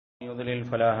يضلل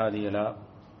فلا هادي له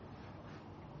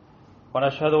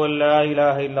ونشهد أن لا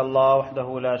إله إلا الله وحده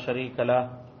لا شريك له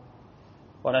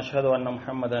ونشهد أن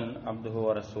محمدا عبده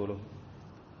ورسوله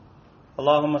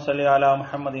اللهم صل على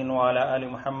محمد وعلى آل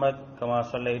محمد كما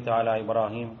صليت على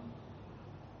إبراهيم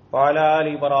وعلى آل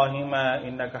إبراهيم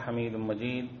إنك حميد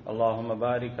مجيد اللهم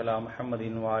بارك على محمد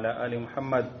وعلى آل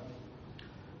محمد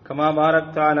كما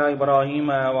باركت على إبراهيم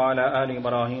وعلى آل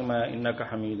إبراهيم إنك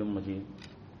حميد مجيد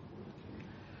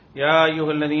يا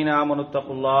أيها الذين آمنوا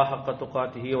اتقوا الله حق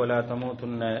تقاته ولا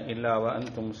تموتن إلا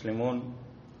وأنتم مسلمون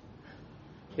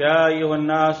يا أيها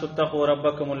الناس اتقوا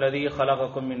ربكم الذي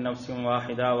خلقكم من نفس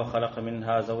واحدة وخلق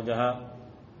منها زوجها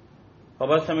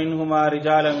وبث منهما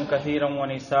رجالا كثيرا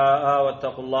ونساء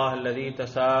واتقوا الله الذي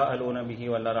تساءلون به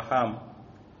والأرحام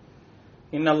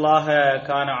إن الله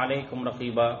كان عليكم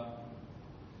رقيبا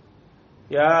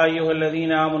يا أيها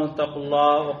الذين آمنوا اتقوا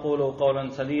الله وقولوا قولا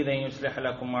سديدا يصلح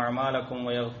لكم أعمالكم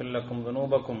ويغفر لكم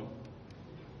ذنوبكم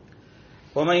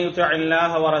ومن يطع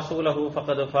الله ورسوله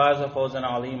فقد فاز فوزا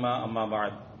عظيما أما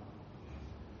بعد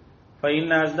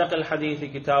فإن أصدق الحديث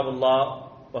كتاب الله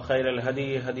وخير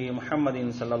الهدي هدي محمد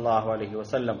صلى الله عليه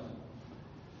وسلم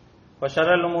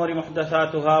وشر الأمور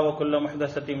محدثاتها وكل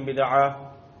محدثة بدعة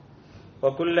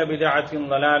وكل بدعة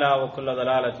ضلالة وكل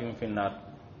ضلالة في النار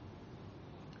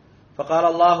فقال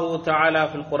الله تعالى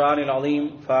في القرآن العظيم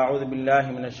فأعوذ بالله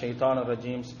من الشيطان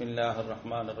الرجيم بسم الله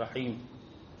الرحمن الرحيم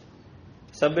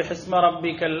سبح اسم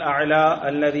ربك الأعلى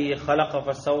الذي خلق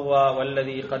فسوى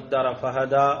والذي قدر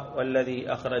فهدى والذي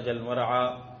أخرج المرعى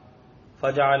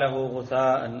فجعله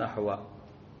غثاء نحوا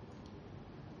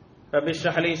رب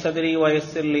اشرح لي صدري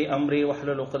ويسر لي أمري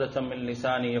واحلل عقدة من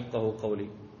لساني يفقهوا قولي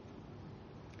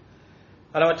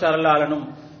அளவற்ற அருளாளனும்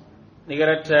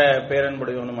நிகரற்ற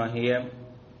பேரன்புடையவனுமாகிய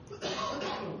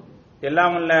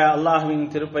எல்லாமல்ல அல்லாஹ்வின்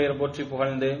திருப்பெயர் போற்றி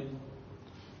புகழ்ந்து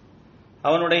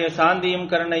அவனுடைய சாந்தியும்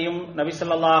கருணையும் நபி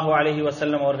ஸல்லல்லாஹு அலைஹி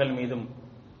வஸல்லம் அவர்கள் மீதும்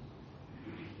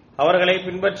அவர்களை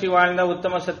பின்பற்றி வாழ்ந்த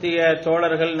உத்தம சத்திய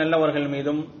தோழர்கள் நல்லவர்கள்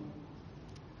மீதும்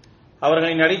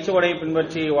அவர்களின் அடிச்சுவடை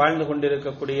பின்பற்றி வாழ்ந்து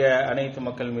கொண்டிருக்கக்கூடிய அனைத்து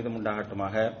மக்கள் மீதும்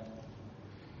உண்டாகட்டுமாக.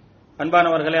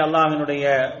 அன்பானவர்களே, அல்லாஹ்வினுடைய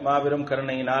மாபெரும்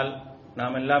கருணையினால்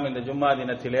நாம் எல்லாம் இந்த ஜும்மா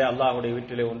தினத்திலே அல்லாஹ்வுடைய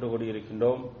வீட்டிலே ஒன்று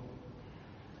கூடியிருக்கின்றோம்.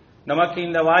 நமக்கு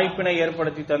இந்த வாய்ப்பினை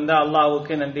ஏற்படுத்தி தந்த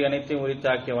அல்லாஹ்வுக்கு நன்றி அனைத்தையும்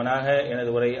உரித்தாக்கியவனாக எனது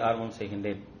உரை ஆரம்பம்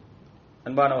செய்கின்றேன்.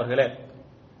 அன்பானவர்களே,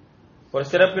 ஒரு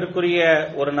சிறப்பிற்குரிய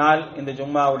ஒரு நாள் இந்த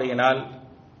ஜும்மாவுடைய நாள்.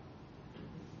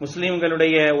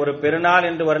 முஸ்லிம்களுடைய ஒரு பெருநாள்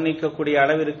என்று வர்ணிக்கக்கூடிய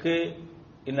அளவிற்கு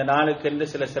இந்த நாளுக்கென்று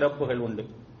சில சிறப்புகள் உண்டு.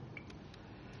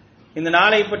 இந்த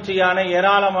நாளை பற்றியான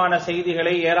ஏராளமான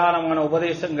செய்திகளை, ஏராளமான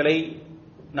உபதேசங்களை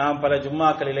நாம் பல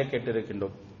ஜும்மாக்களிலே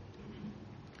கேட்டிருக்கின்றோம்.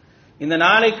 இந்த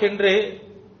நாளைக்கென்று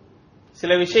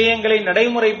சில விஷயங்களை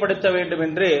நடைமுறைப்படுத்த வேண்டும்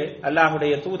என்று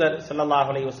அல்லாஹ்வுடைய தூதர் ஸல்லல்லாஹு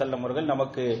அலைஹி வஸல்லம் அவர்கள்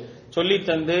நமக்கு சொல்லித்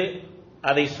தந்து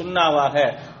அதை சுன்னாவாக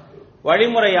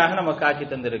வழிமுறையாக நமக்கு ஆக்கி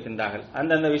தந்திருக்கின்றார்கள்.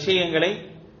 அந்தந்த விஷயங்களை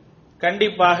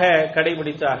கண்டிப்பாக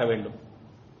கடைபிடித்து ஆக வேண்டும்.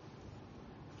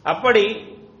 அப்படி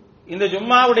இந்த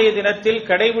ஜும்மாவுடைய தினத்தில்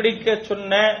கடைபிடிக்க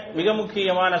சொன்ன மிக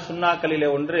முக்கியமான சுன்னாக்களிலே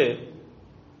ஒன்று,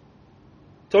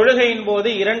 தொழுகையின் போது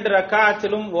 2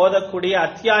 ரக்காத்திலும் ஓதக்கூடிய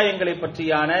அத்தியாயங்களை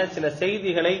பற்றியான சில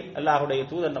செய்திகளை அல்லாஹ்வுடைய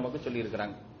தூதர் நமக்கு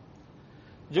சொல்லியிருக்கிறாங்க.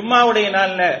 ஜும்மாவுடைய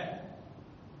நாள்ல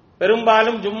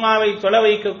பெரும்பாலும் ஜும்மாவை தொழ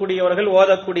வைக்கக்கூடியவர்கள்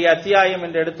ஓதக்கூடிய அத்தியாயம்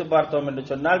என்று எடுத்து பார்த்தோம் என்று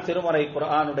சொன்னால் திருமறை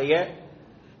குர்ஆனுடைய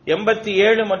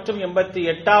 87 மற்றும்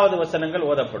 88வது வசனங்கள்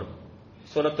ஓதப்படும்.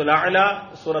 சூரத்துல் அலா,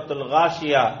 சூரத்துல்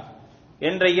காஷியா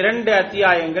என்ற 2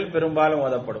 அத்தியாயங்கள் பெரும்பாலும்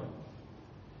ஓதப்படும்.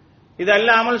 இது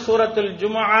அல்லாமல் சூரத்துல்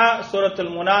ஜும்ஆ,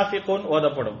 சூரத்துல் முனாஃபிகூன்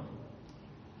ஓதப்படும்.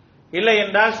 இல்லை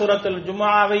என்றால் சூரத்துல்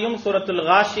ஜும்ஆவையும் சூரத்துல்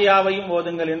காஷியாவையும்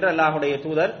ஓதுங்கள் என்று அல்லாஹ்வுடைய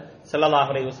தூதர் ஸல்லல்லாஹு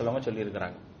அலைஹி வஸல்லம்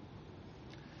சொல்லியிருக்கிறாங்க.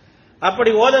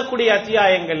 அப்படி ஓதக்கூடிய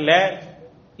அத்தியாயங்கள்ல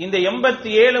இந்த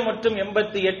 87 மற்றும்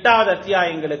 88வது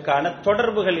அத்தியாயங்களுக்கான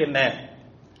தொடர்புகள் என்ன?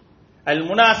 அல்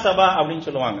முனாசபா அப்படின்னு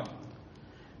சொல்லுவாங்க.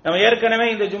 நம்ம ஏற்கனவே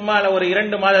இந்த ஜும்மால ஒரு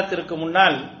 2 மாதத்திற்கு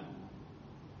முன்னால்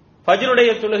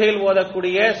ஃபஜ்ருடைய தொழுகையில்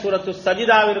ஓதக்கூடிய சூரத்து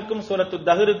சஜிதாவிற்கும் சூரத்து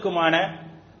தஹருக்குமான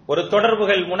ஒரு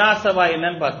தொடர்புகள் முனாசபா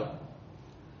என்னன்னு பார்த்தோம்.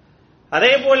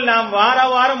 அதேபோல் நாம் வார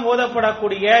வாரம்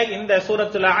ஓதப்படக்கூடிய இந்த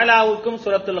சூரத்துல் அலாவுக்கும்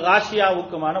சூரத்துல்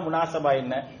காஷியாவுக்குமான முனாசபா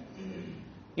என்ன?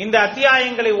 இந்த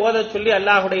அத்தியாயங்களை ஓத சொல்லி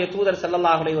அல்லாஹ்வுடைய தூதர்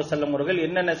ஸல்லல்லாஹு அலைஹி வஸல்லம் அவர்கள்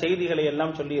என்னென்ன செய்திகளை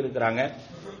எல்லாம் சொல்லி இருக்கிறாங்க.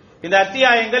 இந்த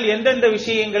அத்தியாயங்கள் எந்தெந்த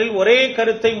விஷயங்களில் ஒரே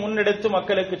கருத்தை முன்னெடுத்து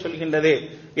மக்களுக்கு சொல்கின்றது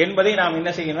என்பதை நாம் என்ன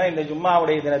செய்யணும், இந்த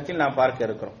ஜும்மாவுடைய தினத்தில் நாம் பார்க்க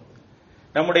இருக்கிறோம்.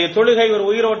 நம்முடைய தொழுகை ஒரு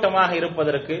உயிரோட்டமாக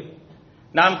இருப்பதற்கு,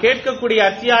 நாம் கேட்கக்கூடிய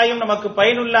அத்தியாயம் நமக்கு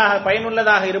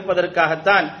பயனுள்ளதாக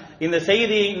இருப்பதற்காகத்தான் இந்த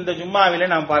செய்தியை இந்த ஜும்மாவிலே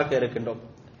நாம் பார்க்க இருக்கின்றோம்.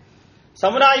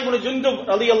 சமுரா இப்னு ஜுந்துப்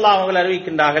ரலியல்லாஹு அன்ஹு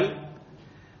அறிவிக்கின்றார்கள்,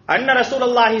 அன்ன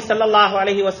ரசூலுல்லாஹி ஸல்லல்லாஹு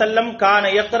அலைஹி வஸல்லம் கான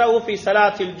யக்ரஉ ஃபீ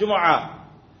ஸலாத்தில் ஜும்ஆ,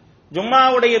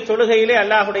 ஜும்மாவுடைய தொழுகையிலே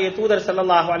அல்லாஹ்வுடைய தூதர்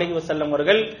ஸல்லல்லாஹு அலைஹி வஸல்லம்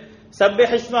அவர்கள்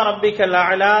சப்பிஹிஸ்ம ரப்பிக்கல்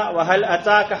அலா வஹல்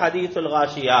அதாக ஹதீஸுல்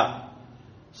காஷியா,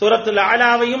 சூரத்துல்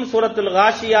அலாவையும் சூரத்துல்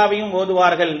காஷியாவையும்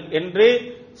ஓதுவார்கள் என்று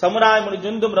சமுரா இப்னு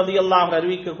ஜுந்தும் ரலியல்லாஹு அன்ஹு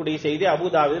அறிவிக்கக்கூடிய செய்தி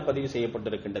அபூதாவில் பதிவு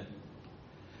செய்யப்பட்டிருக்கின்றது.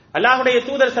 அல்லாஹ்வுடைய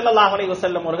தூதர் ஸல்லல்லாஹு அலைஹி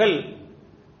வஸல்லம் அவர்கள்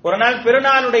ஒரு நாள்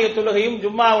பெருநாளுடைய தொழுகையும்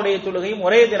ஜும்மாவுடைய தொழுகையும்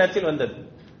ஒரே தினத்தில் வந்தது.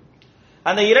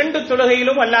 அந்த இரண்டு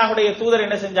தொழுகையிலும் அல்லாஹ்வுடைய தூதர்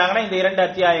என்ன செஞ்சாங்கன்னா இந்த இரண்டு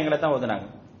அத்தியாயங்களை தான் ஓதுனாங்க.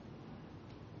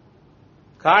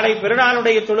 காலை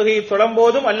பெருநாளுடைய தொழுகையை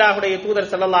தொழும்போதும் அல்லாஹ்வுடைய தூதர்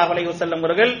ஸல்லல்லாஹு அலைஹி வஸல்லம்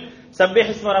அவர்கள்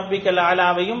சப்பிஹிஸ்ம ரப்பிக்கல்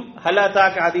அலாவையும் ஹல்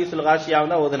அதாக ஹதீஸுல்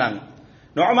காஷியாவும் தான் ஓதுனாங்க.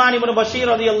 நுஅமான் இப்னு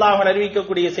பஷீர் ரலியல்லாஹு அன்ஹு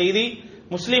அறிவிக்கக்கூடிய செய்தி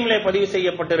முஸ்லிமிலே பதிவு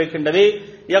செய்யப்பட்டிருக்கின்றது.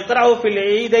 யக்ரஉ ஃபில்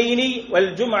ஈதைனி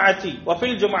வல் ஜும்அத்தி வ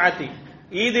ஃபில் ஜும்அத்தி,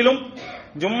 ஈதிலும்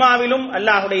ஜும்மாவிலும்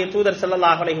அல்லாஹ்வுடைய தூதர்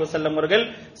ஸல்லல்லாஹு அலைஹி வஸல்லம் அவர்கள்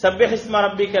சப்பிஹிஸ்ம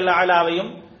ரப்பிக்கல்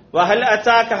அலாவையும் வ ஹல்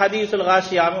அதாக ஹதீஸுல்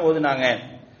காஷியாவும் ஓதுனாங்க.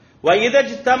 வ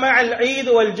இதஜ்தமஅல்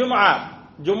ஈத் வல் ஜும்ஆ,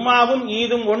 ஜும்மாவும்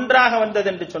ஈதும் ஒன்றாக வந்தது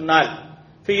என்று சொன்னால்,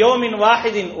 ஃபி யௌமின்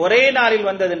வாஹிதின், ஒரே நாளில்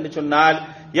வந்தது என்று சொன்னால்,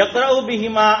 யக்ரஉ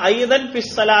பிஹிமா ஐதன்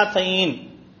ஃபிஸ் ஸலாத்தைன்,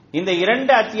 இந்த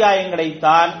இரண்டு அத்தியாயங்களை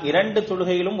தான் இரண்டு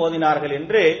தொழுகையிலும் ஓதினார்கள்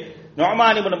என்று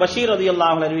நுஅமான் இப்னு பஷீர்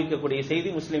ரலியல்லாஹு அன்ஹு அறிவிக்கக்கூடிய செய்தி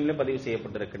முஸ்லிமில் பதிவு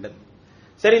செய்யப்பட்டிருக்கின்றது.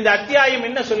 சரி, இந்த அத்தியாயம்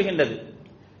என்ன சொல்கின்றது?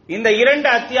 இந்த இரண்டு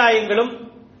அத்தியாயங்களும்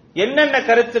என்னென்ன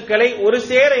கருத்துக்களை ஒரு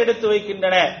சேர எடுத்து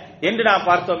வைக்கின்றன என்று நாம்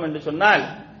பார்த்தோம் என்று சொன்னால்,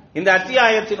 இந்த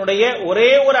அத்தியாயத்தினுடைய ஒரே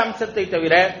ஒரு அம்சத்தை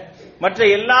தவிர மற்ற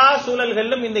எல்லா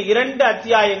சூழல்களிலும் இந்த இரண்டு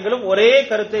அத்தியாயங்களும் ஒரே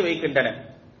கருத்தை வைக்கின்றன.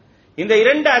 இந்த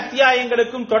இரண்டு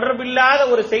அத்தியாயங்களுக்கும் தொடர்பில்லாத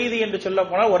ஒரு செய்தி என்று சொல்ல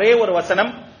போனால் ஒரே ஒரு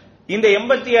வசனம், இந்த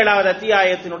 87வது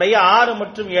அத்தியாயத்தினுடைய 6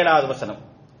 மற்றும் 7வது வசனம்.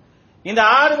 இந்த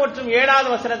 6 மற்றும் 7வது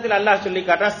வசனத்தில் அல்லாஹ் சொல்லி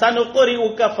காட்டுறான்,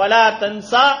 சனுக்ரிஉக ஃபலா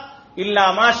தன்சா இல்லா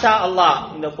மாஷா அல்லாஹ்.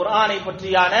 இந்த குர்ஆனை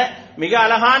பற்றியான மிக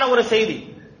அழகான ஒரு செய்தி.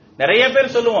 நிறைய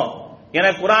பேர் சொல்லுவோம்,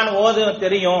 எனக்கு குர்ஆன் ஓத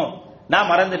தெரியும், நான்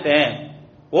மறந்துட்டேன்,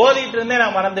 ஓதிட்டு இருந்தேன்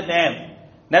நான் மறந்துட்டேன்,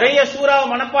 நிறைய சூறாவை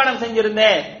மனப்பாடம்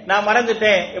செஞ்சிருந்தேன் நான்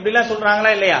மறந்துட்டேன், இப்படிலாம்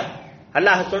சொல்றாங்களா இல்லையா?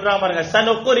 அல்லாஹ் சொல்றான் பாருங்க,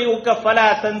 சனுக்ரிஉக ஃபலா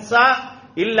தன்சா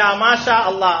இல்லா மாஷா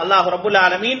அல்லாஹ். அல்லாஹ் ரப்பல்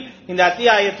ஆலமீன் இந்த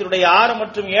அத்தியாயத்தினுடைய 6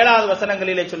 மற்றும் 7வது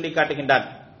வசனங்களிலே சொல்லி காட்டுகின்றான்.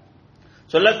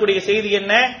 சொல்லக்கூடிய செய்தி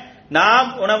என்ன? நாம்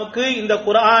உனக்கு இந்த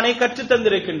குர்ஆனை கற்று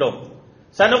தந்திருக்கின்றோம்,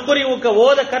 சனுக்ரிஉக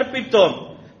ஓத கற்பித்தோம்,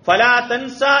 ஃபலா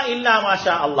தன்சா இல்லா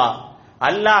மாஷா அல்லாஹ்,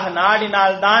 அல்லாஹ்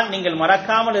நாடினால் தான் நீங்கள்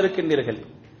மறக்காமல் இருக்கின்றீர்கள்.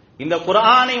 இந்த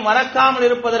குர்ஆனை மறக்காமல்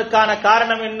இருப்பதற்கான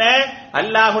காரணம் என்ன?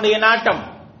 அல்லாஹ்வுடைய நாட்டம்.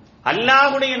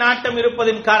 அல்லாஹ்வுடைய நாட்டம்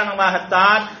இருப்பதின்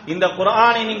காரணமாகத்தான் இந்த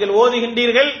குர்ஆனை நீங்கள்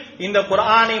ஓதுகின்றீர்கள், இந்த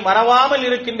குர்ஆனை மறவாமல்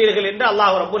இருக்கின்றீர்கள் என்று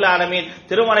அல்லாஹ் ரப்பல் ஆலமீன்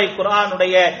திருமறை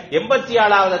குர்ஆனுடைய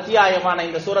 87வது அத்தியாயமான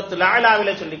இந்த சூரத்துல்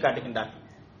அலாவிலே சொல்லி காட்டுகின்றார்.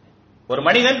 ஒரு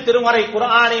மனிதன் திருமறை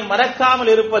குர்ஆனை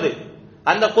மறக்காமல் இருப்பது,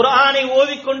 அந்த குர்ஆனை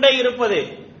ஓதிக்கொண்டே இருப்பது,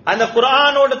 அந்த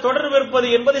குர்ஆனோடு தொடர்பு இருப்பது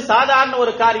என்பது சாதாரண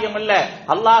ஒரு காரியம் அல்ல.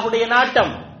 அல்லாஹ்வுடைய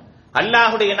நாட்டம்.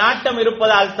 அல்லாஹ்வுடைய நாட்டம்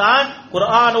இருப்பதால் தான்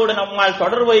குர்ஆனோடு நம்மால்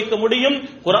தொடர்பு வைக்க முடியும்,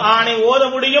 குர்ஆனை ஓத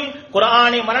முடியும்,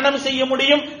 குர்ஆனை மனனம் செய்ய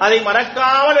முடியும், அதை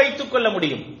மறக்காமல் வைத்துக் கொள்ள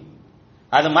முடியும்.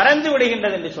 அது மறந்து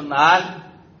விடுகின்றது என்று சொன்னால்,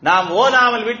 நாம்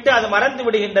ஓதாமல் விட்டு அது மறந்து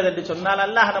விடுகின்றது என்று சொன்னால்,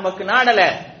 அல்லாஹ் நமக்கு நாடல,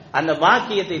 அந்த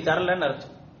பாக்கியத்தை தரலன்னு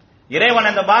அர்த்தம். இறைவன்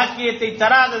அந்த பாக்கியத்தை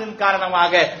தராததன்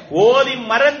காரணமாக ஓதி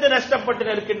மறந்து நஷ்டப்பட்டு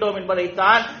நிற்கின்றோம்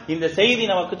என்பதைத்தான் இந்த செய்தி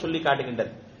நமக்கு சொல்லி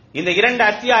காட்டுகின்றது. இந்த இரண்டு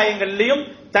அத்தியாயங்களிலும்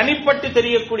தனிப்பட்டு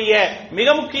தெரியக்கூடிய மிக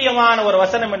முக்கியமான ஒரு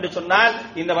வசனம் என்று சொன்னால்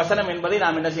இந்த வசனம் என்பதை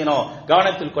நாம் என்ன செய்யணும்,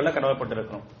 கவனத்தில் கொள்ள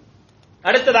கடமைப்பட்டிருக்கிறோம்.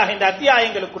 அடுத்ததாக இந்த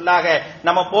அத்தியாயங்களுக்குள்ளாக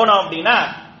நம்ம போனோம் அப்படின்னா,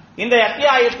 இந்த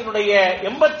அத்தியாயத்தினுடைய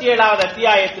 87வது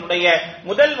அத்தியாயத்தினுடைய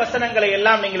முதல் வசனங்களை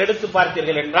எல்லாம் நீங்கள் எடுத்து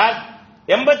பார்த்தீர்கள் என்றால்,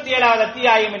 87வது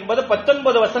அத்தியாயம் என்பது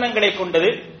 19 வசனங்களை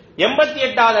கொண்டது,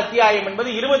 88வது அத்தியாயம் என்பது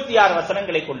 26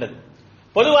 வசனங்களை கொண்டது.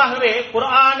 பொதுவாகவே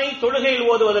குர்ஆனை தொழுகையில்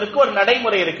ஓதுவதற்கு ஒரு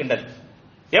நடைமுறை இருக்கின்றது.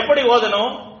 எப்படி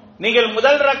ஓதணும்? நீங்கள்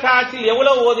முதல் ரக்காத்தில்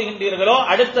எவ்வளவு ஓதுகின்றீர்களோ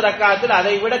அடுத்த ரக்காத்தில்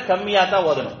அதை விட கம்மியா தான்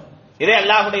ஓதணும். இதே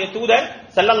அல்லாஹ்வுடைய தூதர்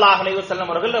ஸல்லல்லாஹு அலைஹி வஸல்லம்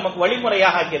அவர்கள் நமக்கு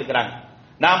வழிமுறையாக ஆக்கி இருக்கிறாங்க.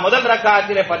 நாம் முதல்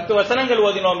ரக்காத்திலே 10 வசனங்கள்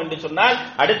ஓதினோம் என்று சொன்னால்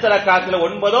அடுத்த ரக்காத்திலே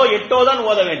 9ஓ 8ஓ தான்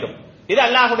ஓத வேண்டும். இது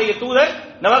அல்லாஹ்வுடைய தூதர்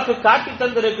நமக்கு காட்டி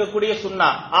தந்திருக்கக்கூடிய சுன்னா.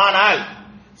 ஆனால்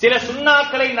சில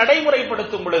சுன்னாக்களை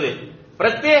நடைமுறைப்படுத்தும் பொழுது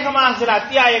பிரத்யேகமாக சில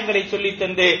அத்தியாயங்களை சொல்லி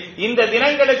தந்து இந்த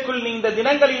தினங்களுக்குள் இந்த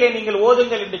தினங்களிலே நீங்கள்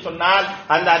ஓதுங்கள் என்று சொன்னால்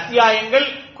அந்த அத்தியாயங்கள்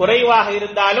குறைவாக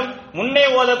இருந்தாலும், முன்னே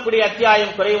ஓதக்கூடிய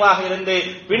அத்தியாயம் குறைவாக இருந்து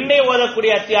பின்னே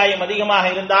ஓதக்கூடிய அத்தியாயம் அதிகமாக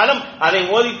இருந்தாலும் அதை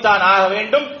ஓதித்தான் ஆக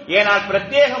வேண்டும். ஏனால்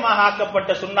பிரத்யேகமாக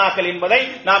ஆக்கப்பட்ட சுன்னாக்கள் என்பதை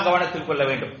நாம் கவனத்தில் கொள்ள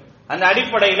வேண்டும். அந்த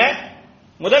அடிப்படையில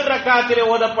முதல் ரக்காத்திலே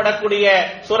ஓதப்படக்கூடிய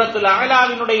சூரத்துல்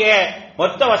அலாவினுடைய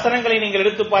மொத்த வசனங்களை நீங்கள்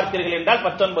எடுத்து பார்த்தீர்கள் என்றால்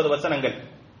 19 வசனங்கள்.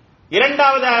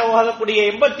 இரண்டாவதாக ஓதக்கூடிய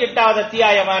 88வது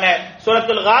அத்தியாயமான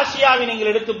சூரத்துல் காஷியாவை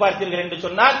நீங்கள் எடுத்து பார்த்தீர்கள் என்று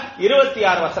சொன்னால்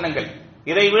 26 வசனங்கள்.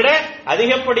 இதைவிட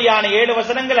அதிகப்படியான 7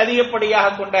 வசனங்கள்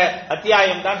அதிகப்படியாக கொண்ட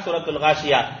அத்தியாயம் தான் சூரத்துல்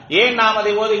காஷியா. ஏன் நாம்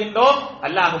அதை ஓதுகின்றோம்?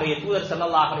 அல்லாஹ்வுடைய தூதர்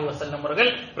ஸல்லல்லாஹு அலைஹி வஸல்லம்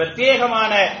அவர்கள்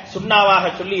பிரத்யேகமான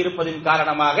சுன்னாவாக சொல்லி இருப்பதின்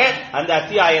காரணமாக அந்த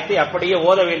அத்தியாயத்தை அப்படியே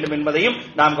ஓத வேண்டும் என்பதையும்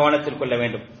நாம் கவனத்தில் கொள்ள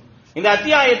வேண்டும். இந்த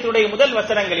அத்தியாயத்துடைய முதல்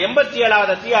வசனங்கள்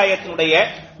 87வது அத்தியாயத்தினுடைய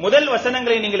முதல்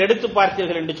வசனங்களை நீங்கள் எடுத்து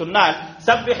பார்த்தீர்கள் என்று சொன்னால்,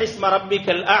 சப்பிஹிஸ்ம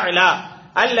ரப்பிக்கல் அஅலா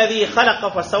அல்லதி خلق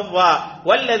فسوى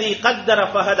والذي قدر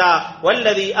فهدى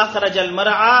والذي أخرج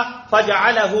المرعى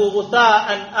فجعله غثاء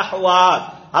أحوى.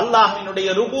 அல்லாஹ்வினுடைய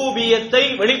ருபூபியத்தை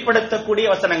வெளிப்படுத்தக்கூடிய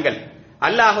வசனங்கள்.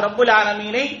 அல்லாஹ் ரப்புல்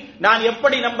ஆலமீனை நான்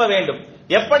எப்படி நம்ப வேண்டும்,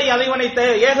 எப்படி இறைவனை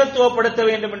ஏகத்துவப்படுத்த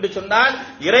வேண்டும் என்று சொன்னால்,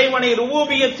 இறைவனை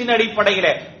ருபூபியத்தின் அடிப்படையில,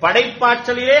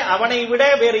 படைப்பாற்றலிலே அவனை விட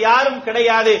வேறு யாரும்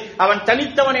கிடையாது, அவன்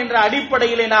தனித்தவன் என்ற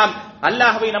அடிப்படையிலே நாம்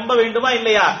அல்லாஹ்வை நம்ப வேண்டுமா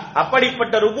இல்லையா?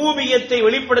 அப்படிப்பட்ட ருபூபியத்தை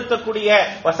வெளிப்படுத்தக்கூடிய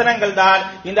வசனங்கள் தான்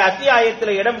இந்த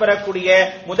அத்தியாயத்தில் இடம்பெறக்கூடிய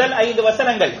முதல் 5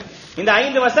 வசனங்கள். இந்த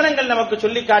 5 வசனங்கள் நமக்கு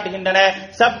சொல்லி காட்டுகின்றன,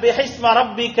 சப்பிஹிஸ்ம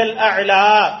ரப்பிக்கல் அஅலா,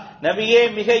 நபியே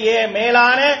மிக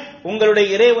மேலான உங்களுடைய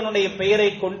இறைவனுடைய பெயரை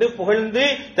கொண்டு புகழ்ந்து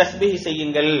தஸ்பீஹ்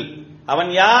செய்யுங்கள். அவன்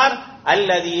யார்?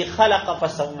 அல்லதி خلق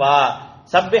فسوى.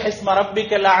 சப்பிஹிஸ்ம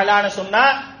ரப்பிக்கல் அஅலான்னு சொன்னா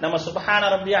நம்ம சுப்ஹான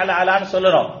ரப்பியல் அலான்னு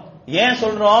சொல்றோம். ஏன்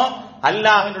சொல்றோம்?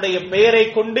 அல்லாஹ்வினுடைய பெயரை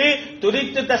கொண்டு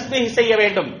துதித்து தஸ்பீஹ் செய்ய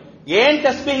வேண்டும். ஏன்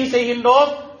தஸ்பீஹ்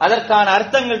செய்கின்றோம்? அதற்கான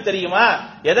அர்த்தங்கள் தெரியுமா?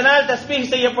 எதனால் தஸ்பீஹ்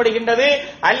செய்யப்படுகின்றது?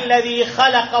 அல்லதி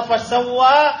خلق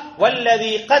فسوى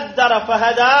والذي قدر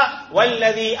فهدى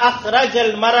والذي أخرج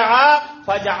المرعى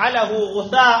فجعله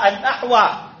غثاء أحوى.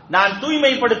 நான்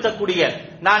தூய்மைப்படுத்தக்கூடிய,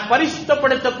 நான்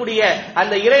பரிசுத்தப்படுத்தக்கூடிய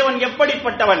அந்த இறைவன்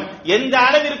எப்படிப்பட்டவன், எந்த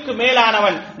அளவிற்கு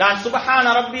மேலானவன், நான் சுப்ஹான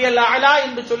ரப்பியல் அலா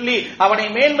என்று சொல்லி அவனை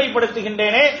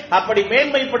மேன்மைப்படுத்துகின்றேனே, அப்படி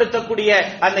மேன்மைப்படுத்தக்கூடிய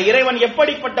அந்த இறைவன்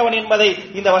எப்படிப்பட்டவன் என்பதை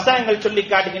இந்த வசனங்கள் சொல்லி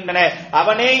காட்டுகின்றன.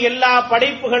 அவனே எல்லா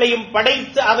படைப்புகளையும்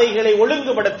படைத்து அவைகளை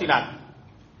ஒழுங்குபடுத்தினான்.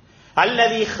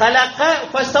 அல்லதி خلق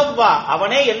فسوى,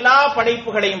 அவனே எல்லா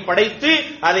படைப்புகளையும் படைத்து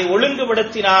அதை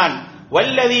ஒழுங்குபடுத்தினான்.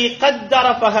 வல்லதி கத்தர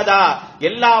ஃபஹதா,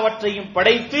 எல்லாவற்றையும்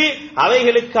படைத்து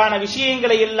அவைகளுக்கான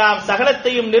விஷயங்களை எல்லாம்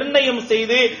சகலத்தையும் நிர்ணயம்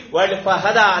செய்து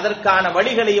ஃபஹதா, அதற்கான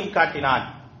வழிகளையும் காட்டினான்.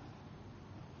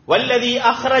 வல்லதி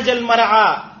அஹ்ரஜல் மர்ஆ,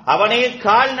 அவனே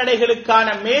கால்நடைகளுக்கான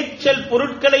மேய்ச்சல்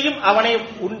பொருட்களையும் அவனே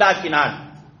உண்டாக்கினான்.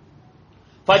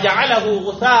 ஃபஜஅலஹு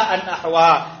குஸாஅன் அஹ்வா,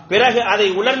 பிறகு அதை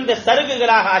உலர்ந்த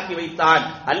சருகுகளாக ஆக்கி வைத்தான்.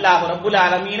 அல்லாஹ் ரப்புல்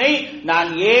ஆலமீனை நான்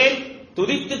ஏன்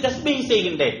துதித்து தஸ்பீஹ்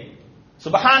செய்கின்றேன்,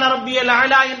 சுப்ஹான ரப்பியல்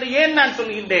அலா என்று ஏன் நான்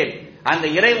சொல்கின்றேன்? அந்த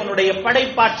இறைவனுடைய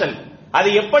படைப்பாற்றல் அது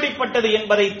எப்படிப்பட்டது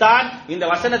என்பதைத்தான் இந்த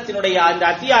வசனத்தினுடைய அந்த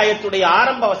அத்தியாயத்துடைய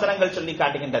ஆரம்ப வசனங்கள் சொல்லி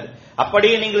காட்டுகின்றது.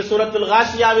 அப்படியே நீங்கள் சூரத்துல்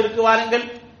காஷியாவிற்கு வாருங்கள்,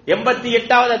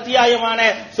 88வது அத்தியாயமான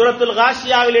சூரத்துல்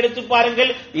காஷியாவில் எடுத்து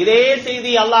பாருங்கள். இதே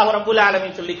செய்தி அல்லாஹ் ரப்புல்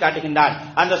ஆலமீன் சொல்லி காட்டுகின்றான்.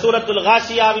 அந்த சூரத்துல்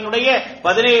காஷியாவினுடைய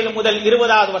 17 முதல்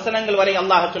 20வது வசனங்கள் வரை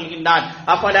அல்லாஹ் சொல்கின்றான்,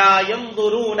 அஃபலா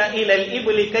யன்துரூன இலல்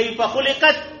இப்லி கைஃப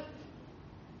குலிகத்,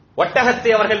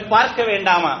 ஒட்டகத்தை அவர்கள் பார்க்க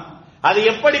வேண்டாமா, அது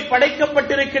எப்படி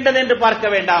படைக்கப்பட்டிருக்கின்றது என்று பார்க்க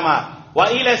வேண்டாமா?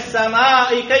 வஇலஸ்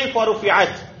ஸமாஇ கைஃப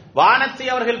ருஃபிஅத், வானத்தை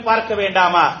அவர்கள் பார்க்க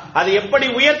வேண்டாமா, அது எப்படி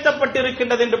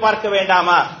உயர்த்தப்பட்டிருக்கின்றது என்று பார்க்க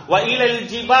வேண்டாமா? வஇலல்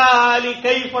ஜிபாலி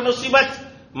கைஃப நுஸிபத்,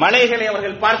 மலைகளை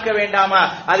அவர்கள் பார்க்க வேண்டாமா,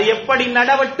 அது எப்படி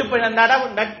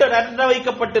நட்டு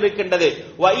வைக்கப்பட்டிருக்கின்றது?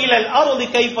 வஇலல் அர்தி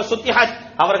கைஃப சுத்திஹத்,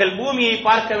 அவர்கள் பூமியை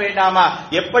பார்க்க வேண்டாமா,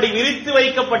 எப்படி விரித்து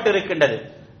வைக்கப்பட்டிருக்கின்றது?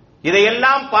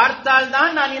 இதையெல்லாம்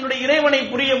பார்த்தால்தான் நான் என்னுடைய இறைவனை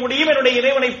புரிய முடியும், என்னுடைய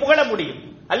இறைவனை புகழ முடியும்.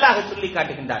 அல்லாஹ் சொல்லி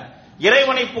காட்டுகின்றான்.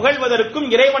 இறைவனை புகழ்வதற்கும்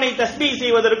இறைவனை தஸ்பீஹ்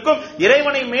செய்வதற்கும்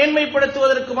இறைவனை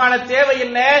மேன்மைப்படுத்துவதற்குமான தேவை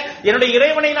என்ன? என்னுடைய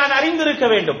இறைவனை நான் அறிந்திருக்க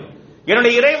வேண்டும்.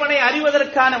 என்னுடைய இறைவனை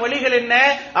அறிவதற்கான வழிகள் என்ன?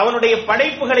 அவனுடைய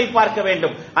படைப்புகளை பார்க்க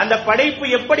வேண்டும். அந்த படைப்பு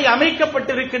எப்படி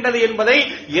அமைக்கப்பட்டிருக்கின்றது என்பதை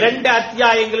 2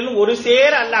 அத்தியாயங்களிலும் ஒரு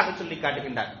சேர அல்லாஹ் சொல்லி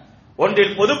காட்டுகின்றான்.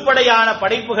 ஒன்றில் பொதுப்படையான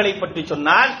படைப்புகளை பற்றி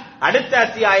சொன்னால், அடுத்த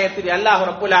அத்தியாயத்தில் அல்லாஹ்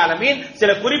ரப்புல் ஆலமீன்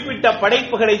சில குறிப்பிட்ட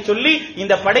படைப்புகளை சொல்லி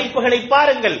இந்த படைப்புகளை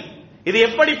பாருங்கள், இது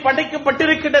எப்படி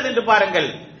படைக்கப்பட்டிருக்கின்றது என்று பாருங்கள்.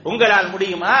 உங்களால்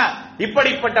முடியுமா?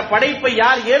 இப்படிப்பட்ட படைப்பை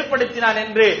யார் ஏற்படுத்தினான்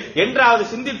என்று என்றாவது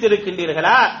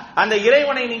சிந்தித்திருக்கின்றீர்களா? அந்த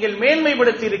இறைவனை நீங்கள்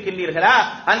மேன்மைப்படுத்தி இருக்கின்றீர்களா?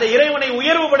 அந்த இறைவனை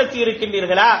உயர்வுபடுத்தி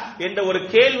இருக்கின்றீர்களா என்ற ஒரு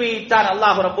கேள்வியைத்தான்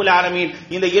அல்லாஹ் ரப்புல் ஆலமீன்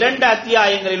இந்த 2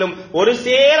 அத்தியாயங்களிலும் ஒரு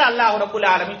சேர அல்லாஹ் ரப்புல்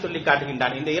ஆலமீன் சொல்லி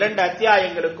காட்டுகின்றான். இந்த 2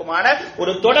 அத்தியாயங்களுக்குமான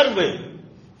ஒரு தொடர்பு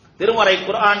திருமறை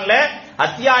குர்ஆன்ல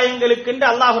அத்தியாயங்களுக்கென்று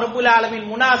அல்லாஹ் ரப்புல் ஆலமீன்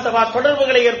முனாசபா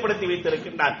தொடர்புகளை ஏற்படுத்தி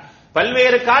வைத்திருக்கின்றான்.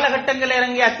 பல்வேறு காலகட்டங்களில்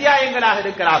இறங்கிய அத்தியாயங்களாக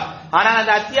இருக்கலாம். ஆனால்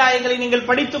அந்த அத்தியாயங்களை நீங்கள்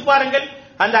படித்து பாருங்கள்,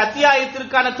 அந்த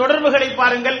அத்தியாயத்திற்கான தொடர்புகளை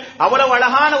பாருங்கள். அவ்வளவு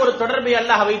அழகான ஒரு தொடர்பை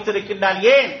அல்லாஹ் வைத்திருக்கின்றான்.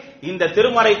 ஏன்? இந்த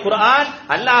திருமறை குர்ஆன்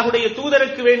அல்லாஹ்வுடைய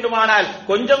தூதருக்கு வேண்டுமானால்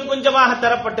கொஞ்சம் கொஞ்சமாக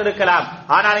தரப்பட்டிருக்கலாம்.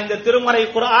 ஆனால் இந்த திருமறை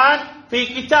குர்ஆன் ஃபீ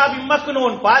கிதாபின்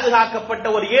மக்னூன், பாதுகாக்கப்பட்ட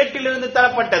ஒரு ஏட்டிலிருந்து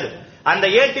தரப்பட்டது. அந்த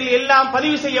ஏட்டில் எல்லாம்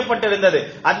பதிவு செய்யப்பட்டிருந்தது.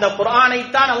 அந்த குர்ஆனை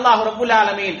தான் அல்லாஹ் ரப்பல்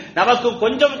ஆலமீன் நமக்கு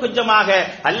கொஞ்சம் கொஞ்சமாக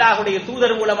அல்லாஹ்வுடைய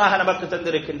தூதர் மூலமாக நமக்கு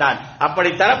தந்திருக்கின்றான்.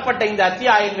 அப்படி தரப்பட்ட இந்த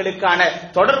அத்தியாயங்களுக்கான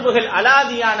தொடர்புகள்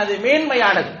அலாதியானது,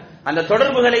 மேன்மையானது. அந்த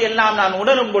தொடர்புகளை எல்லாம் நான்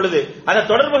உணரும் பொழுது, அந்த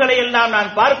தொடர்புகளை எல்லாம் நான்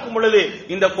பார்க்கும் பொழுது,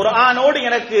 இந்த குர்ஆனோடு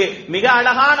எனக்கு மிக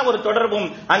அழகான ஒரு தொடர்பும்,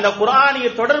 அந்த குர்ஆனிய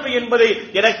தொடர்பு என்பது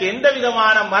எனக்கு எந்த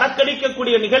விதமான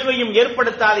மறக்கடிக்கக்கூடிய நிகழ்வையும்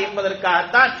ஏற்படுத்தாது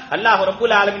என்பதற்காகத்தான் அல்லாஹ்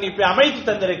ரப்பல் ஆலமீன் இப்படி அமைத்து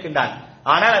தந்திருக்கின்றான்.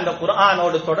 ஆனால் அந்த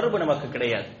குர்ஆனோடு தொடர்பு நமக்கு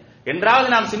கிடையாது. என்றாவது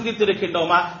நாம்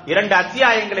சிந்தித்திருக்கின்றோமா? 2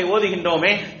 அத்தியாயங்களை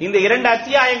ஓதுகின்றோமே, இந்த 2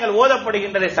 அத்தியாயங்கள்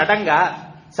ஓதப்படுகின்றதை சடங்கா,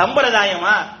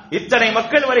 சம்பிரதாயமா? இத்தனை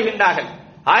மக்கள் வருகின்றார்கள்,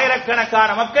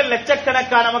 ஆயிரக்கணக்கான மக்கள்,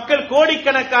 லட்சக்கணக்கான மக்கள்,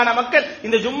 கோடிக்கணக்கான மக்கள்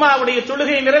இந்த ஜும்மாவுடைய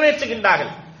தொழுகையை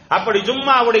நிறைவேற்றுகின்றார்கள். அப்படி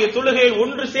ஜும்மாவுடைய தொழுகையில்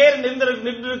ஒன்று சேர்ந்து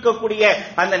நின்றிருக்கக்கூடிய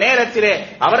அந்த நேரத்திலே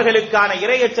அவர்களுக்கான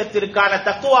இறையச்சத்திற்கான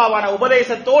தக்குவாவான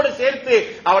உபதேசத்தோடு சேர்த்து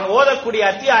அவன் ஓதக்கூடிய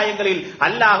அத்தியாயங்களில்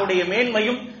அல்லாஹ்வுடைய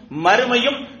மேன்மையும்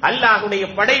மறுமையும் அல்லாஹ்வுடைய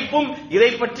படைப்பும் இதை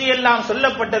பற்றி எல்லாம்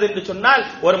சொல்லப்பட்டது என்று சொன்னால்,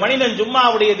 ஒரு மனிதன்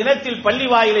ஜும்மாவுடைய தினத்தில் பள்ளி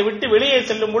வாயிலை விட்டு வெளியே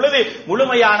செல்லும் பொழுது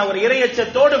முழுமையான ஒரு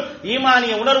இறையச்சத்தோடும்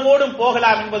ஈமானிய உணர்வோடும்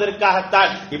போகலாம்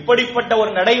என்பதற்காகத்தான் இப்படிப்பட்ட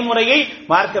ஒரு நடைமுறையை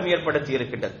மார்க்கம் ஏற்படுத்தி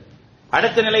இருக்கின்றது.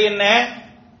 அடுத்த நிலை என்ன?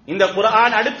 இந்த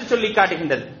குர்ஆன் அடுத்து சொல்லி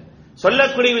காட்டுகின்றது.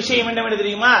 சொல்லக்கூடிய விஷயம் என்னவென்று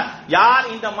தெரியுமா? யார்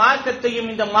இந்த மார்க்கத்தையும்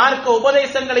இந்த மார்க்க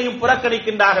உபதேசங்களையும்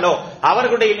புறக்கணிக்கின்றார்களோ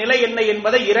அவர்களுடைய நிலை என்ன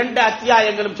என்பதை 2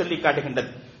 அத்தியாயங்களும் சொல்லி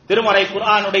காட்டுகின்றது. திருமறை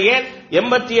குர்ஆனுடைய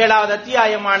 87வது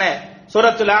அத்தியாயமான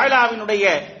சூரத்துல் அலாவினுடைய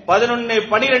 11,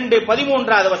 12,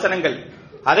 13வது வசனங்கள்,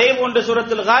 அதே போன்று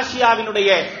சூரத்துல் காஷியாவினுடைய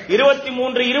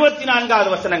 23,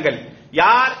 24வது வசனங்கள்.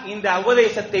 யார் இந்த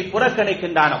உபதேசத்தை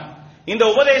புறக்கணிக்கின்றானோ, இந்த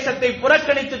உபதேசத்தை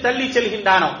புறக்கணித்து தள்ளி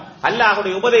செல்கின்றானோ,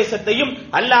 அல்லாஹ்வுடைய உபதேசத்தையும்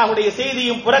அல்லாஹ்வுடைய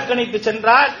செய்தியும் புறக்கணித்து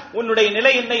சென்றால் உன்னுடைய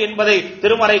நிலை என்ன என்பதை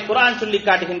திருமறை குர்ஆன் சொல்லி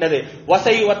காட்டுகின்றது.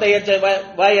 வஸை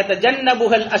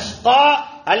வயதஜன்னபுல் அஷ்கா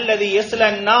அல்லதி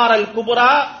யஸ்லன் நாரல்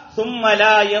குப்ரா ثم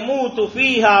لا يموت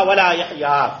فيها ولا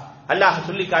يحيا. அல்லாஹ்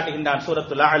சொல்லி காட்டுகின்றான்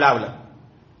சூரத்துல் அலாவுல.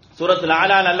 சூரத்துல்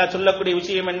அலால அல்லாஹ் சொல்லக்கூடிய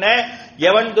விஷயம் என்ன?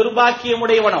 எவன்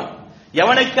துர்பாக்கியமுடையவனோ,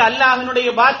 எவனுக்கு அல்லாஹ்வினுடைய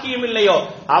பாக்கியம் இல்லையோ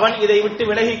அவன் இதை விட்டு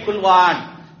விலகிக் கொள்வான்,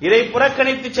 இதை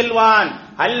புறக்கணித்து செல்வான்.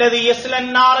 அல்லது யஸ்லன்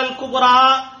நாரல் குப்ரா,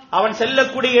 அவன்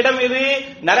செல்லக்கூடிய இடம் எது?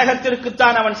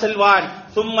 நரகத்திற்குத்தான் அவன் செல்வான்.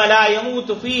 சும்ம லா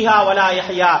யமூது ஃபீஹா வலா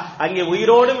யஹ்யா, அங்கே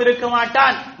உயிரோடும் இருக்க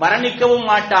மாட்டான், மரணிக்கவும்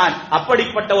மாட்டான்.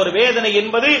 அப்படிப்பட்ட ஒரு வேதனை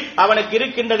என்பது அவனுக்கு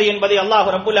இருக்கின்றது என்பதை அல்லாஹ்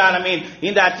ரப்பல் ஆலமீன்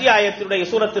இந்த அத்தியாயத்தினுடைய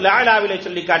சூரத்துல் அலாவிலே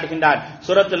சொல்லி காட்டுகின்றான்.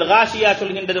 சூரத்துல் காஷியா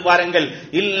சொல்கின்றது பாருங்கள்,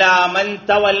 இல்லா மன்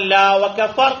தவல்லா வ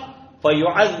கஃபர்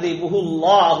ஃபயுஅذிபுஹு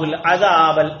அல்லாஹுல்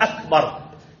அஸாபல் அக்பர்.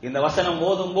 இந்த வசனம்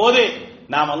ஓதும் போது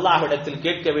நாம் அல்லாஹ்விடத்தில்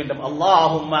கேட்க வேண்டும்,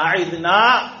 அல்லாஹும்ம அஇத்னா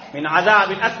மின்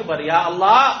அஸாபில் அக்பர், யா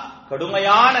அல்லாஹ்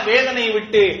கடுமையான வேதனையை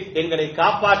விட்டு எங்களை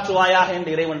காப்பாற்றுவாயாக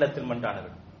என்று இறைவனிடத்தில் மன்றாட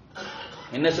வேண்டும்.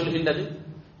 என்ன சொல்கின்றது?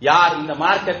 யார் இந்த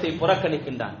மார்க்கத்தை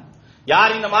புறக்கணிக்கின்றான்,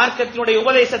 யார் இந்த மார்க்கத்தினுடைய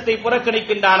உபதேசத்தை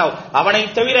புறக்கணிக்கின்றானோ அவனை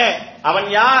தவிர அவன்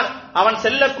யார்? அவன்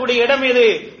செல்லக்கூடிய இடம் எது?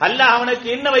 அல்லாஹ் அவனுக்கு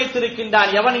என்ன வைத்திருக்கின்றான்?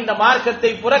 எவன் இந்த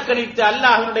மார்க்கத்தை புறக்கணித்து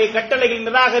அல்லாஹ்வினுடைய கட்டளைகளை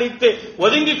நிராகரித்து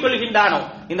ஒதுங்கிக் கொள்கின்றானோ,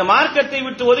 இந்த மார்க்கத்தை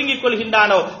விட்டு ஒதுங்கிக்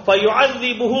கொள்கின்றானோ,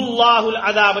 ஃபயுஅذிபுஹு அல்லாஹுல்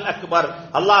அஸாபல் அக்பர்,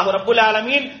 அல்லாஹ் ரப்பல்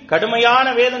ஆலமீன் கடுமையான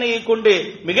வேதனையை கொண்டு,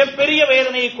 மிகப்பெரிய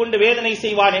வேதனையை கொண்டு வேதனை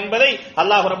செய்வான் என்பதை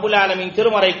அல்லாஹ் ரப்பல் ஆலமீன்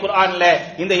திருமறை குர்ஆன்ல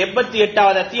இந்த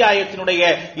 88வது அத்தியாயத்தினுடைய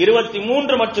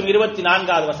 23 மற்றும்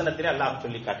 24வது வசனத்திலே அல்லாஹ்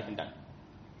சொல்லி காட்டுகின்றான்.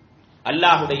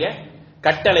 அல்லாஹ்வுடைய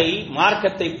கட்டளை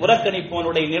மார்க்கத்தை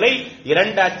புறக்கணிப்பவனுடைய நிலை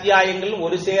 2 அத்தியாயங்களும்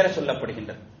ஒரு சேர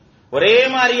சொல்லப்படுகின்றது, ஒரே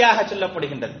மாதிரியாக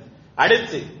சொல்லப்படுகின்றது.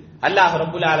 அடுத்து அல்லாஹ்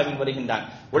ரப்பல் ஆலமீன் வருகின்றான்,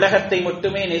 உலகத்தை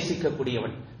மட்டுமே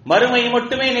நேசிக்கக்கூடியவன், மறுமை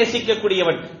மட்டுமே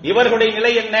நேசிக்கக்கூடியவன். இவர்களுடைய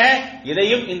நிலை என்ன?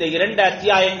 இதையும் இந்த 2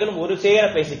 அத்தியாயங்களும் ஒரு சேர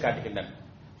பேசி காட்டுகின்றன,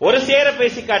 ஒரு சேர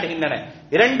பேசி காட்டுகின்றன.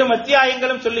 2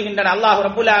 அத்தியாயங்களும் சொல்லுகின்றன. அல்லாஹ்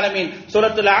ரப்பல் ஆலமீன்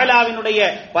சூரத்துல் அலாவினுடைய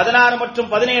 16 மற்றும்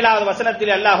 17வது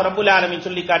வசனத்தில் அல்லாஹ் ரப்பல் ஆலமீன்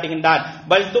சொல்லி காட்டுகின்றான்,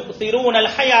 பல்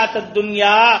துஸிரூனல் ஹயாத்தத்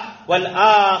துன்யா வல்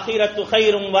ஆகிரத்து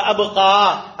கைரும் வ அப்கா.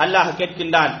 அல்லாஹ்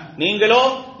கேட்கின்றான், நீங்களோ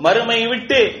மறுமையை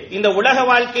விட்டு இந்த உலக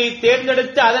வாழ்க்கையை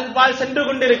தேர்ந்தெடுத்து அதன்பால் சென்று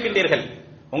கொண்டிருக்கின்றீர்கள்.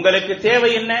 உங்களுக்கு தேவை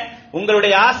என்ன?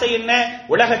 உங்களுடைய ஆசை என்ன?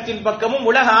 உலகத்தின் பக்கமும்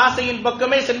உலக ஆசையின்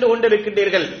பக்கமே சென்று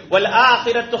கொண்டிருக்கின்றீர்கள். வல்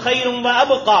ஆகிரத்து கைரும் வ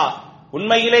அப்கா,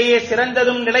 உண்மையிலேயே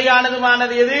சிறந்ததும்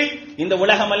நிலையானதுமானது எது? இந்த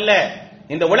உலகம் அல்ல.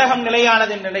 இந்த உலகம்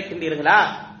நிலையானது என்று நினைக்கின்றீர்களா?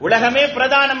 உலகமே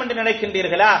பிரதானம் என்று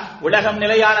நினைக்கின்றீர்களா? உலகம்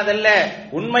நிலையானதல்ல,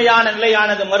 உண்மையான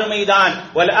நிலையானது மறுமைதான்.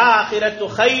 வல் ஆகிரத்து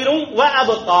கைரும் வ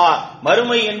அப்கா,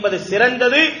 மறுமை என்பது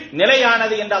சிறந்தது,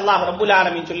 நிலையானது என்று அல்லாஹ் ரப்பல்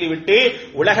ஆலமீன் சொல்லிவிட்டு,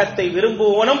 உலகத்தை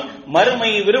விரும்புவோனும்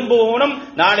மறுமையை விரும்புவோனும்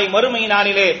நாளை மறுமை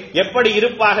நாளிலே எப்படி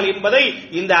இருப்பார்கள் என்பதை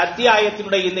இந்த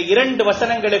அத்தியாயத்தினுடைய இந்த 2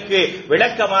 வசனங்களுக்கு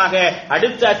விளக்கமாக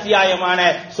அடுத்த அத்தியாயமான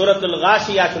சூரத்துல்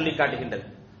காஷியா சொல்லி காட்டுகின்றது.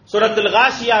 சூரத்துல்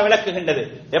காஷியா விளக்குகின்றது.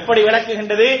 எப்படி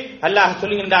விளக்குகின்றது? அல்லாஹ்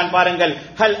சொல்கின்றான் பாருங்கள்.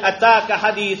 ஹல் அதாக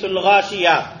ஹதீசுல்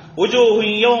காஷியா وجوه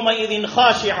يومئذ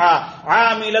خاشعة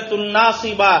عاملة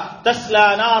ناصبة تسلى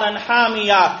نارا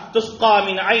حامية تسقى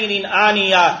من عين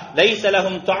آنية ليس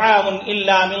لهم طعام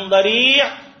إلا من ضريع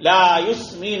لا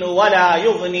يسمن ولا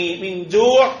يغني من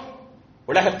جوع.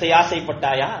 உலகத்தை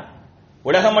ஆசைப்பட்டாயா?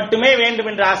 உலகம் மட்டுமே வேண்டும்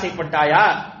என்று ஆசைப்பட்டாயா?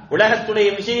 உலகத்துடைய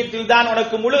விஷயத்தில் தான்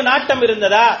உனக்கு முழு நாட்டம்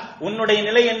இருந்ததா? உன்னுடைய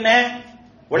நிலை என்ன?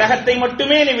 உலகத்தை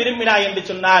மட்டுமே நீ விரும்பினாய் என்று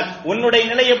சொன்னால் உன்னுடைய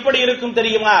நிலை எப்படி இருக்கும்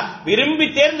தெரியுமா? விரும்பி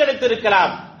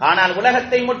தேர்ந்தெடுத்திருக்கலாம், ஆனால்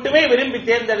உலகத்தை மட்டுமே விரும்பி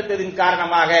தேர்ந்தெடுத்ததின்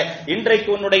காரணமாக இன்றைக்கு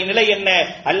உன்னுடைய நிலை என்ன?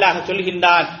 அல்லாஹ்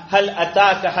சொல்கின்றான், ஹல்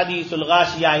அதாக ஹதீசுல்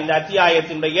காஷியா. இந்த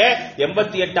அத்தியாயத்தினுடைய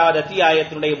 88வது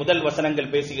அத்தியாயத்தினுடைய முதல்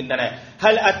வசனங்கள் பேசுகின்றன.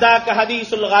 ஹல் அதாக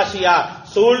ஹதீசுல் காஷியா,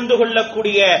 சூழ்ந்து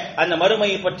கொள்ளக்கூடிய அந்த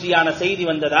மறுமையை பற்றியான செய்தி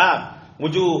வந்ததா?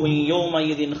 வுஜூஹு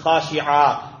யௌமஇதின் காஷிஆ,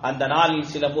 அந்த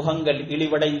நாளில் சில முகங்கள்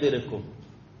இழிவடைந்து இருக்கும்.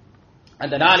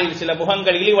 அந்த நாளில் சில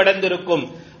முகங்கள் இழிவடைந்திருக்கும்.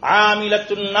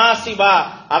 ஆமிலத்துன் நாசிபா,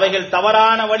 அவைகள்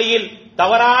தவறான வழியில்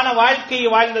தவறான வாழ்க்கையை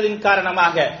வாழ்ந்ததின்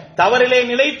காரணமாக, தவறிலே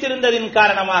நிலைத்திருந்ததின்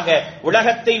காரணமாக,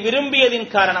 உலகத்தை விரும்பியதின்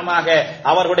காரணமாக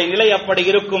அவர்களுடைய நிலை அப்படி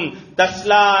இருக்கும்.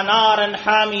 தஸ்லா நாரன்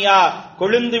ஹாமியா,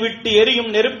 கொழுந்து விட்டு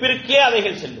எரியும் நெருப்பிற்கே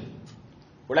அவைகள் செல்லும்.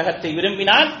 உலகத்தை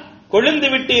விரும்பினால் கொழுந்து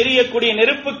விட்டு எரியக்கூடிய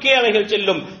நெருப்புக்கே அவைகள்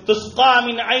செல்லும். துஸ்கா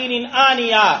மின் ஐனின்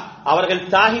ஆனியா, அவர்கள்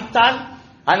தாகித்தால்,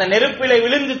 அந்த நெருப்பிலை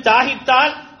விழுந்து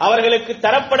தாகித்தால் அவர்களுக்கு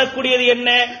தரப்படக்கூடியது என்ன?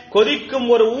 கொதிக்கும்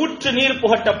ஒரு ஊற்று நீர்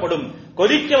புகட்டப்படும்.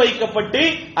 கொதிக்க வைக்கப்பட்டு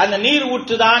அந்த நீர்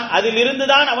ஊற்றுதான்,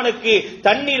 அதிலிருந்துதான் அவனுக்கு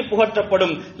தண்ணீர்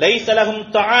புகட்டப்படும். லைஸலஹும்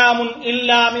தஆமுன்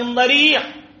இல்லா மின் தரீ,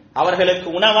 அவர்களுக்கு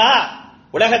உணவா?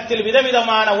 உலகத்தில்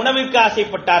விதவிதமான உணவுக்கு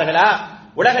ஆசைப்பட்டார்களா?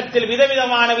 உலகத்தில்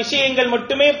விதவிதமான விஷயங்கள்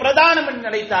மட்டுமே பிரதானம் என்று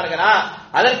நினைத்தார்களா?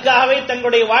 அதற்காகவே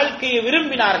தங்களுடைய வாழ்க்கையை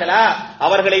விரும்பினார்களா?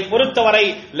 அவர்களை பொறுத்தவரை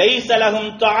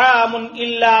லைஸலஹும் தஆமுன்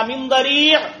இல்லா மின் தரீ,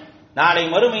 நாளை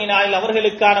மறுமை நாளில்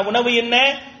அவர்களுக்கான உணவு என்ன?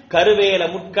 கருவேல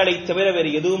முட்களை தவிர வேறு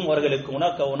எதுவும் அவர்களுக்கு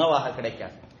உணவாக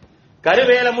கிடைக்காது.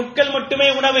 கருவேல முட்கள் மட்டுமே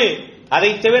உணவு,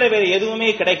 அதை தவிர வேறு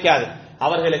எதுவுமே கிடைக்காது.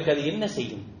 அவர்களுக்கு அது என்ன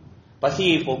செய்யும்?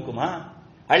 பசியை போக்குமா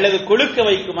அல்லது கொழுக்க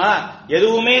வைக்குமா?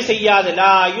 எதுவுமே செய்யாது.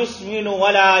 லா யுஸ்மினு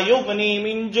வலா யுக்னி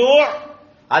மின் ஜூ,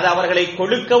 அது அவர்களை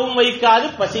கொழுக்கவும் வைக்காது,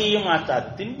 பசியையும் ஆற்றாது.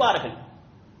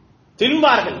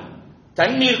 தின்பார்கள்,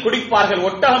 தண்ணீர் குடிப்பார்கள்,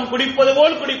 ஒட்டகம் குடிப்பது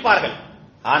போல் குடிப்பார்கள்,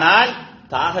 ஆனால்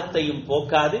தாகத்தையும்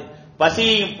போக்காது,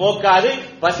 பசியையும் போக்காது.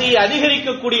 பசியை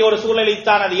அதிகரிக்கக்கூடிய ஒரு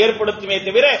சூழலைத்தான் அது ஏற்படுத்துமே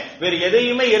தவிர வேறு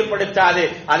எதையுமே ஏற்படுத்தாது.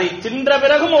 அதை தின்ற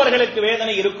பிறகும் அவர்களுக்கு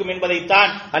வேதனை இருக்கும் என்பதைத்தான்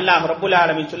அல்லாஹ் ரப்பல்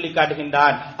ஆலமீன் சொல்லி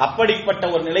காட்டுகின்றான். அப்படிப்பட்ட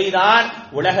ஒரு நிலைதான்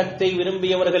உலகத்தை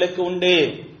விரும்பியவர்களுக்கு உண்டு.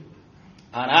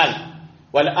 ஆனால்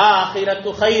வல்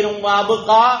ஆகிரத்து கைரும் வ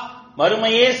அப்கா,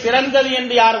 மறுமையே சிறந்தது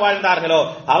என்று யார் வாழ்ந்தார்களோ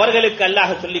அவர்களுக்கு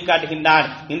அல்லாஹ் சொல்லி காட்டுகின்றான்.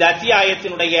 இந்த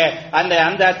அத்தியாயத்தினுடைய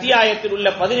அந்த அத்தியாயத்தில் உள்ள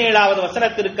 17வது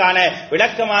வசனத்திற்கான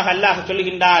விளக்கமாக அல்லாஹ்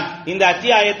சொல்கின்றான். இந்த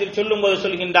அத்தியாயத்தில் சொல்லும்போது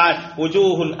சொல்கின்றான்,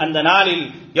 உஜூஹுன், அந்த நாளில்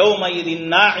யௌமஇதின்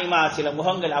நாஇமா, சில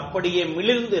முகங்கள் அப்படியே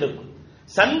மிளிர்ந்து இருக்கும்,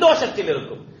 சந்தோஷத்தில்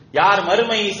இருக்கும். யார்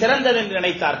மறுமையை சிறந்தது என்று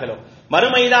நினைத்தார்களோ,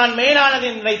 மறுமைதான் மேலானது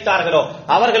என்று நினைத்தார்களோ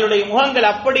அவர்களுடைய முகங்கள்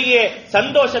அப்படியே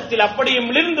சந்தோஷத்தில் அப்படியே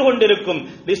மிளிர்ந்து கொண்டிருக்கும்.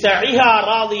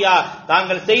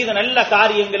 தாங்கள் செய்த நல்ல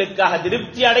காரியங்களுக்காக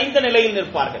திருப்தி அடைந்த நிலையில்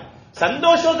நிற்பார்கள்,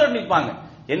 சந்தோஷத்தோடு நிற்பாங்க,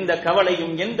 எந்த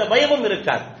கவலையும் எந்த பயமும்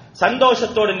இருக்காது,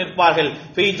 சந்தோஷத்தோடு நிற்பார்கள்.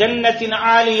 ஃபீ ஜன்னத்தின்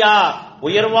ஆலியா,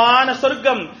 உயர்வான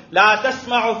சொர்க்கம். லா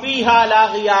தஸ்மஉ ஃபீஹா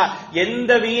லாகியா,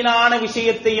 எந்த வீணான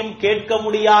விஷயத்தையும் கேட்க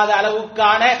முடியாத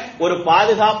அளவுக்கான ஒரு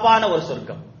பாதுகாப்பான ஒரு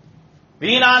சொர்க்கம்.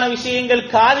 வீணான விஷயங்கள்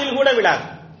காதில் கூட விழாது,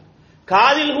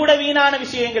 காதில் கூட வீணான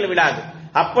விஷயங்கள் விழாது.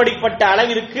 அப்படிப்பட்ட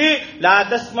அளவிற்கு லா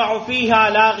தஸ்மஉ ஃபீஹா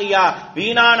லாகியா,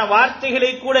 வீணான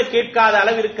வார்த்தைகளை கூட கேட்காத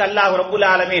அளவிற்கு அல்லாஹ் ரப்பல்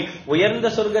ஆலமீன்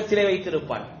உயர்ந்த சொர்க்கத்திலே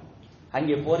வைத்திருப்பார்.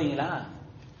 அங்கே போறீங்களா?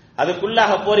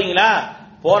 அதுக்குள்ளாக போறீங்களா?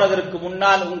 போறதற்கு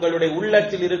முன்னால் உங்களுடைய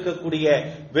உள்ளத்தில் இருக்கக்கூடிய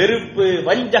வெறுப்பு,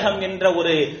 வஞ்சகம் என்ற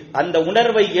ஒரு அந்த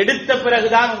உணர்வை எடுத்த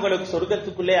பிறகுதான் உங்களுக்கு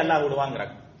சொர்க்கத்துக்குள்ளே அல்லாஹ்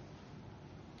விடுவாங்கிறாங்க.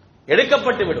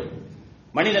 எடுக்கப்பட்டு விடும்.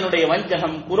 மனிதனுடைய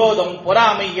வஞ்சகம், குரோதம்,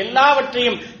 பொறாமை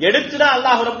எல்லாவற்றையும் எடுத்துதான்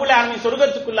அல்லாஹ் ரப்பல் ஆலமீன்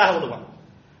சொர்க்கத்துக்குள்ளாக விடுவான்.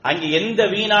 அங்கே எந்த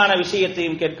வீணான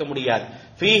விஷயத்தையும் கேட்க முடியாது.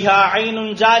 ஃபீஹா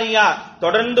ஐனுன் ஜாரியா,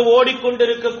 தொடர்ந்து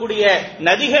ஓடிக்கொண்டிருக்கக்கூடிய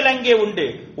நதிகள் அங்கே உண்டு,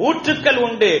 ஊற்றுக்கள்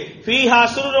உண்டு. ஃபீஹா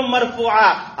சுருரும் மர்ஃபூஆ,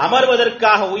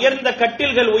 அமர்வதற்காக உயர்ந்த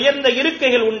கட்டில்கள், உயர்ந்த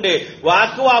இருக்கைகள் உண்டு.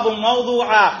 வஅக்வாபும்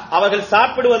மௌதூஆ, அவர்கள்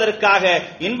சாப்பிடுவதற்காக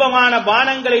இன்பமான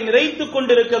பானங்களை நிறைத்துக்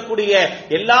கொண்டிருக்கக்கூடிய,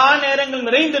 எல்லா நேரங்களும்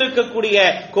நிறைந்திருக்கக்கூடிய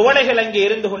குவளைகள் அங்கே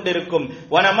இருந்து கொண்டிருக்கும்.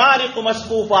 வனமாரிகு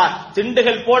மஸ்கூஃபா,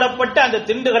 திண்டுகள் போடப்பட்டு அந்த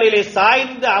திண்டுகளிலே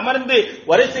சாய்ந்து அமர்ந்து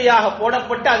வரிசையாக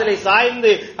போடப்பட்டு அதிலே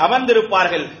சாய்ந்து அமர்ந்திருப்பார்கள்.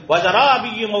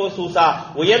 வஸராபியு மவ்சூசா,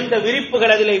 உயர்ந்த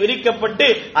விரிப்புகள் அதிலே விரிக்கப்பட்டு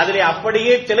அதிலே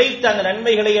அப்படியே திளைத்த அந்த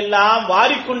நன்மைகளை எல்லாம்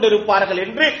வாரிக்கொண்டிருப்பார்கள்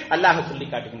என்று அல்லாஹ் சொல்லி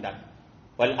காட்டுகின்றான்.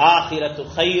 வல் ஆகிரத்து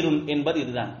கைருன் என்பது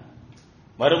இதுதான்.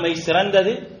 மறுமை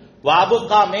சிறந்தது,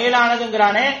 வாபுகா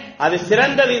மேலானதுங்கிறானே, அது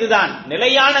சிறந்தது, இதுதான்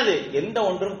நிலையானது, எந்த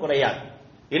ஒன்றும் குறையாது.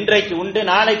 இன்றைக்கு உண்டு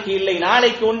நாளைக்கு இல்லை,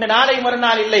 நாளைக்கு உண்டு நாளை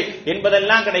மறுநாள் இல்லை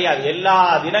என்பதெல்லாம் கிடையாது. எல்லா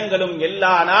தினங்களும்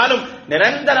எல்லா நாளும்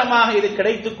நிரந்தரமாக இது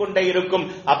கிடைத்துக் கொண்டே இருக்கும்.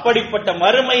 அப்படிப்பட்ட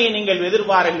மறுமையை நீங்கள்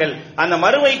எதிர்பாருங்கள், அந்த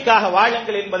மறுமைக்காக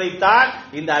வாழுங்கள் என்பதைத்தான்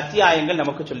இந்த அத்தியாயங்கள்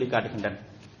நமக்கு சொல்லி காட்டுகின்றன.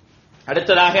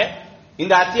 அடுத்ததாக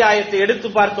இந்த அத்தியாயத்தை எடுத்து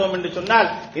பார்த்தோம் என்று சொன்னால்,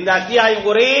 இந்த அத்தியாயம்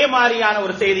ஒரே மாதிரியான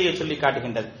ஒரு செய்தியை சொல்லி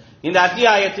காட்டுகின்றது. இந்த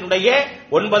அத்தியாயத்தினுடைய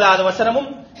 9வது வசனமும்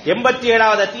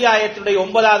 87வது அத்தியாயத்தினுடைய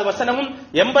 9வது வசனமும்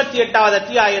 88வது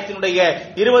அத்தியாயத்தினுடைய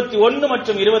 21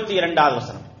 மற்றும் 22வது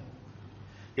வசனம்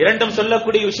இரண்டும்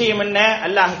சொல்லக்கூடிய விஷயம் என்ன?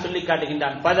 அல்லாஹ் சொல்லி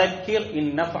காட்டுகின்றான். ஃபதக்கிர்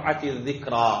இன் நஃபஅத்திz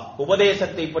ذிக்ரா,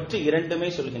 உபதேசத்தை பற்றி இரண்டுமே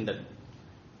சொல்கின்றது.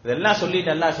 இதெல்லாம்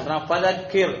சொல்லிட்டு அல்லாஹ் சொல்றான்,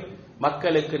 ஃபதக்கிர்,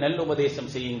 மக்களுக்கு நல்ல உபதேசம்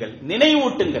செய்யுங்கள்,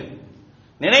 நினைவூட்டுங்கள்,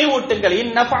 நினைவூட்டுங்கள்.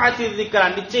 இன் நஃபஅத்திz ذிக்ரா,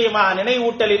 நிச்சயமாக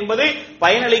நினைவூட்டல் என்பது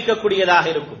பயனளிக்கக்கூடியதாக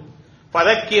இருக்கும்.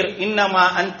 ஃபதக்கிர் இன்னமா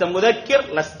அன்த முதக்கிர்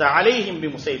லஸ்த அலைஹிம்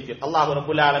பிமுஸைத்திர். அல்லாஹ்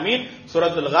ரப்பல் ஆலமீன்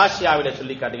சூரத்துல் காஷியாவிலே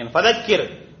சொல்லி காட்டுகிறான். ஃபதக்கிர்,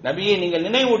 நபியே நீங்கள்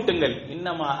நினைவூட்டுங்கள்,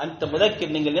 இன்னமா அன்த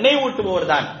முதக்கிர், நீங்கள் நினைவூட்டுபவர்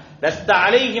தான். லஸ்த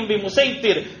அலைஹிம்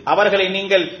பிமுஸைத்திர், அவர்களை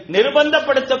நீங்கள்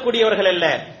நிர்பந்தப்படுத்தக்கூடியவர்கள் அல்ல,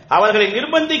 அவர்களை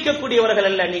நிர்பந்திக்கக்கூடியவர்கள்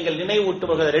அல்ல, நீங்கள்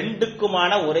நினைவூட்டுபவர்கள்.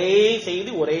 ரெண்டுக்குமான ஒரே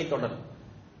செய்தி, ஒரே தொடர்.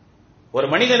 ஒரு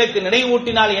மனிதனுக்கு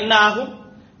நினைவூட்டினால் என்ன ஆகும்?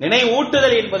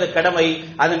 நினைவூட்டுதல் என்பது கடமை,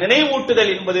 அது நினைவூட்டுதல்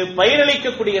என்பது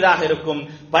பயனளிக்கக்கூடியதாக இருக்கும்.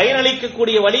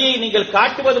 பயனளிக்கக்கூடிய வழியை நீங்கள்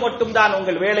காட்டுவது மட்டும்தான்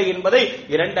உங்கள் வேலை என்பதை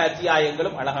 2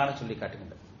 அத்தியாயங்களும் அழகான சொல்லி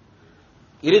காட்டுகின்றன.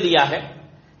 இறுதியாக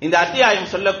இந்த அத்தியாயம்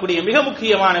சொல்லக்கூடிய மிக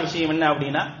முக்கியமான விஷயம் என்ன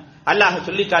அப்படின்னா, அல்லாஹ்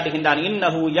சொல்லி காட்டுகின்றான்,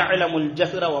 இன்னஹு யஅலமுல்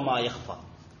ஜஹ்ர வமா யக்ஃபா.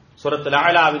 சூரத்துல்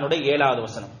அலாவினுடைய 7வது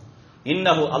வசனம்.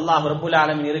 இன்னஹு, அல்லாஹ் ரப்பல்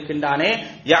ஆலமீன் இருக்கின்றானே,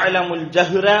 யஅலமுல்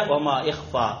ஜஹ்ர வமா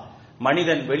யக்ஃபா,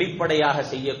 மனிதன் வெளிப்படையாக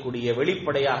செய்யக்கூடிய,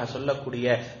 வெளிப்படையாக சொல்லக்கூடிய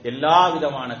எல்லா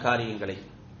விதமான காரியங்களை,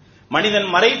 மனிதன்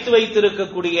மறைத்து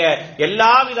வைத்திருக்கக்கூடிய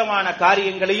எல்லா விதமான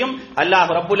காரியங்களையும்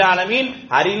அல்லாஹ் ரப்பல் ஆலமீன்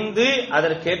அறிந்து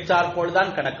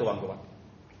அதற்கேற்றாற்போல்தான் கணக்கு வாங்குவான்.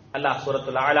 அல்லாஹ்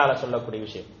சூரத்துல் அலால சொல்லக்கூடிய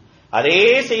விஷயம். அதே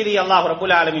செய்தி அல்லாஹ்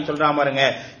ரப்பல் ஆலமீன் சொல்றான் பாருங்க,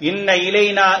 இன்ன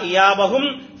இலைனா இயாபஹும்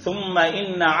சும்ம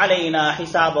இன்ன அலைனா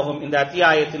ஹிசாபஹும். இந்த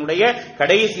அத்தியாயத்தினுடைய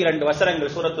கடைசி 2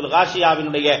 வசனங்கள் சூரத்துல்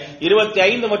காஷியாவினுடைய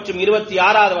 25 மற்றும்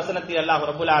 26வது வசனத்தில் அல்லாஹ்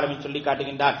ரப்பல் ஆலமீன் சொல்லி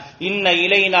காட்டுகின்றான், இன்ன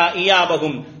இலைனா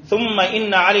இயாபஹும் சும்ம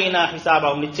இன்ன அலைனா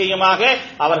ஹிசாபஹும், நிச்சயமாக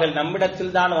அவர்கள்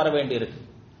நம்மிடத்தில் தான் வர வேண்டியிருக்கு.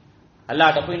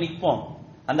 அல்லாஹ்ட்ட போய் நிற்போம்.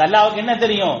 அந்த அல்லாஹ்வுக்கு என்ன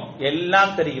தெரியும்?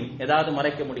 எல்லாம் தெரியும். ஏதாவது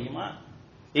மறைக்க முடியுமா?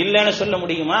 இல்லைன்னு சொல்ல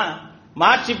முடியுமா?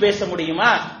 மாற்றி பேச முடியுமா?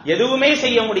 எதுவுமே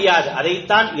செய்ய முடியாது.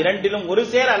 அதைத்தான் இரண்டிலும் ஒரு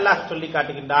சேர அல்லாஹ் சொல்லி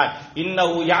காட்டுகின்றான்.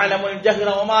 இன்னஹு யஅலமுல் ஜஹ்ர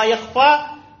வமா யக்ஃபா,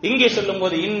 இங்கே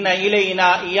சொல்லும்போது இன்ன இலைனா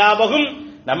இயாபஹும்,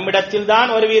 நம்மிடத்தில்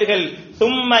தான் வருவீர்கள்.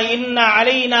 சும்ம இன்ன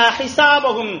அலைனா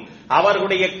ஹிசாபஹும்,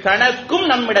 அவர்களுடைய கணக்கும்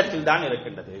நம்மிடத்தில் தான்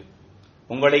இருக்கின்றது.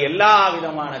 உங்களுடைய எல்லா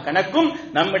விதமான கணக்கும்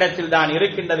நம்மிடத்தில் தான்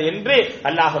இருக்கின்றது என்று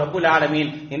அல்லாஹ் ரப்பல்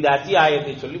ஆலமீன் இந்த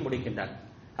அத்தியாயத்தை சொல்லி முடிக்கின்றார்.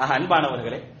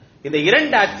 அன்பானவர்களே, இந்த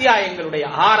 2 அத்தியாயங்களுடைய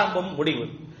ஆரம்பம் முடிவு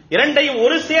இரண்டையும்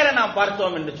ஒரு சேர நாம்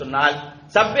பார்த்தோம் என்று சொன்னால்,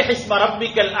 சப்பிஹிஸ்ம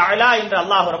ரப்பிக்கல் அலா என்று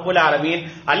அல்லாஹ் ரப்பல் ஆலமீன்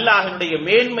அல்லாஹ்வினுடைய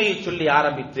மேன்மையை சொல்லி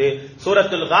ஆரம்பித்து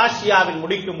சூரத்துல் காஷியாவில்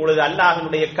முடிக்கும் பொழுது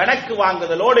அல்லாஹ்வினுடைய கணக்கு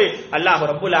வாங்குதலோடு அல்லாஹ்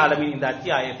ரப்பல் ஆலமீன் இந்த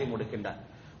அத்தியாயத்தை முடிக்கின்றார்.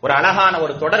 ஒரு அழகான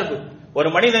ஒரு தொடர்பு. ஒரு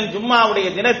மனிதன் ஜும்மாவுடைய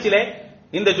தினத்திலே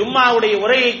இந்த ஜும்மாவுடைய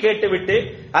உரையை கேட்டுவிட்டு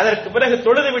அதற்கு பிறகு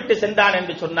தொழுதுவிட்டு சென்றான்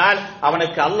என்று சொன்னால்,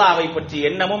 அவனுக்கு அல்லாஹ்வை பற்றிய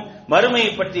எண்ணமும்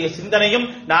மறுமையை பற்றிய சிந்தனையும்,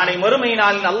 நாளை மறுமை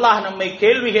நாளில் அல்லாஹ் நம்மை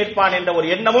கேள்வி கேட்பான் என்ற ஒரு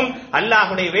எண்ணமும்,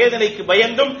 அல்லாஹ்வுடைய வேதனைக்கு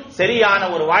பயந்தும்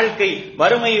சரியான ஒரு வாழ்க்கை,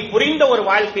 மறுமையை புரிந்த ஒரு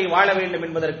வாழ்க்கை வாழ வேண்டும்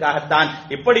என்பதற்காகத்தான்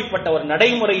இப்படிப்பட்ட ஒரு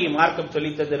நடைமுறையை மார்க்கம்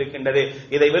சொல்லித் தந்திருக்கின்றது.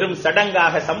 இதை வெறும்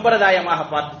சடங்காக சம்பிரதாயமாக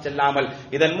பார்த்து செல்லாமல்,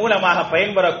 இதன் மூலமாக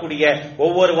பயன்பெறக்கூடிய,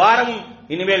 ஒவ்வொரு வாரமும்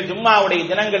இனிமேல் ஜும்மாவுடைய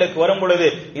தினங்களுக்கு வரும் பொழுது,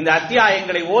 இந்த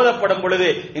அத்தியாயங்களை ஓதப்படும் பொழுது,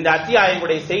 இந்த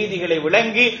அத்தியாயங்களுடைய செய்திகளை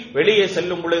விளங்கி வெளியே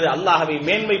செல்லும் பொழுது அல்லாஹ்வை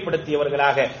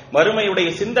மேன்மைப்படுத்தியவர்களாக, மறுமையுடைய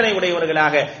சிந்தனை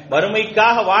உடையவர்களாக,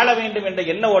 மறுமைக்காக வாழ வேண்டும் என்ற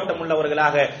எண்ண ஓட்டம்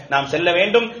உள்ளவர்களாக நாம் செல்ல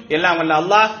வேண்டும். எல்லாம் வல்ல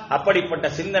அல்லாஹ் அப்படிப்பட்ட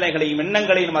சிந்தனைகளையும்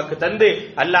எண்ணங்களையும் நமக்கு தந்து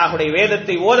அல்லாஹ்வுடைய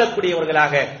வேதத்தை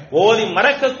ஓதக்கூடியவர்களாக, ஓதி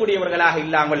மறக்கக்கூடியவர்களாக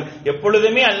இல்லாமல்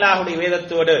எப்பொழுதுமே அல்லாஹ்வுடைய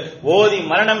வேதத்தோடு ஓதி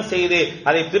மரணம் செய்து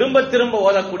அதை திரும்ப திரும்ப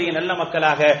ஓதக்கூடிய நல்ல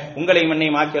மக்களாக உங்களை மன்னை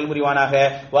மாக்கல் புரிவானாக.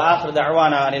 வ ஆகிரு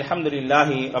தஅவானா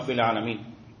அல்ஹம்துலில்லாஹி ரப்பில் ஆலமீன்.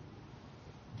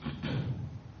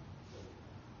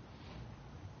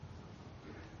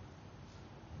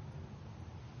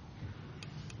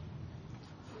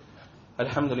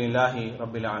 அல்ஹம்துலில்லாஹி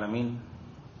ரப்பில் ஆலமீன்.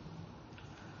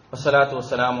 வஸ்ஸலாத்து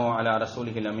வஸ்ஸலாமு அலா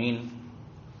ரசூலிஹில் அமீன்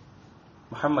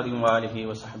முஹம்மதின் வ ஆலிஹி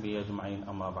வ ஸஹ்பிஹி அஜ்மஈன்.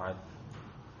 அம்மா பஅத்.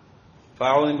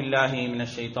 ஃபஅஊது பில்லாஹி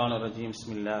மினஷ் ஷைத்தானிர் ரஜீம்.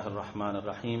 பிஸ்மில்லாஹிர் ரஹ்மானிர்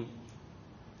ரஹீம்.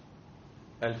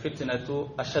 அல் ஃபித்னது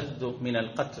அஷத்து மினல்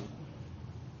கத்ல்.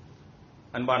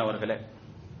 அன்பானவர்களே,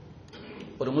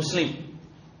 ஒரு முஸ்லிம்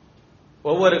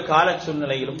ஒவ்வொரு கால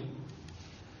சூழ்நிலையிலும்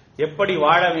எப்படி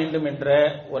வாழ வேண்டும் என்ற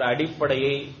ஒரு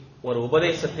அடிப்படையை, ஒரு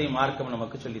உபதேசத்தை மார்க்கம்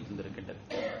நமக்கு சொல்லி தந்திருக்கின்றது.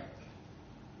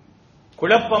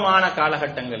 குழப்பமான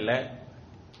காலகட்டங்கள்ல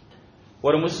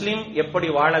ஒரு முஸ்லிம் எப்படி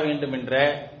வாழ வேண்டும் என்ற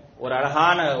ஒரு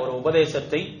அழகான ஒரு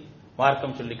உபதேசத்தை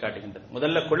மார்க்கம் சொல்லி காட்டுகின்றது.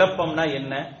 முதல்ல குழப்பம்னா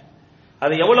என்ன,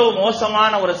 அது எவ்வளவு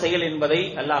மோசமான ஒரு செயல் என்பதை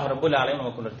அல்லாஹ் ரப்பல் ஆலமீன்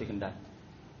நமக்கு உணர்த்துகின்றார்.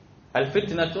 அல்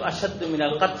ஃபித்னது அஷத்து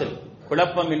மினல் கத்ல்.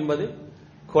 குழப்பம் என்பது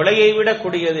கொலையை விட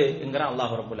கொடியது என்கிறான்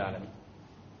அல்லாஹ் ரப்பல் ஆலமீன்.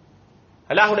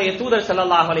 அல்லாஹ்வுடைய தூதர்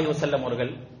ஸல்லல்லாஹு அலைஹி வஸல்லம்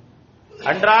அவர்கள்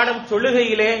அன்றாடம்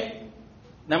தொழுகையிலே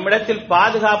நம்மிடத்தில்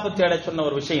பாதுகாப்பு தேட சொன்ன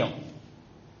ஒரு விஷயம்,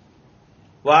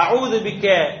 வஅஊது பிக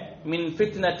மின்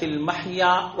ஃபித்னத்தில்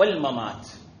மஹ்யா வல் மமாத்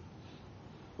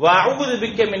வஅஊது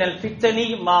பிக மினல் ஃபித்னி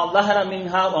மா ظهر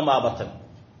மின்ஹா வ மா பத்தன்.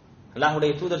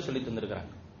 அல்லாஹ்வுடைய தூதர் சொல்லி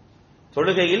தந்திருக்கிறாங்க.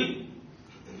 தொழுகையில்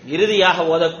இறுதியாக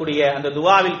ஓதக்கூடிய அந்த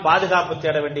துஆவில் பாதுகாப்பு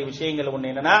தேட வேண்டிய விஷயங்கள்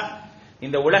ஒன்று என்னன்னா,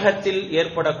 இந்த உலகத்தில்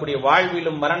ஏற்படக்கூடிய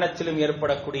வாழ்விலும் மரணத்திலும்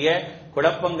ஏற்படக்கூடிய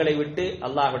குழப்பங்களை விட்டு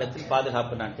அல்லாஹ்விடத்தில்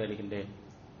பாதுகாப்பு நான் தேடுகின்றேன்.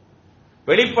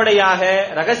 வெளிப்படையாக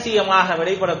ரகசியமாக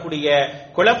வெளிப்படக்கூடிய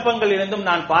குழப்பங்களிலிருந்தும்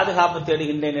நான் பாதுகாப்பு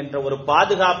தேடுகின்றேன் என்ற ஒரு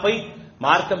பாதுகாப்பை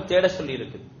மார்க்கம் தேட சொல்லி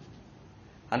இருக்கு.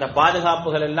 அந்த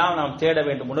பாதுகாப்புகள் எல்லாம் நாம் தேட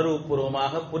வேண்டும்.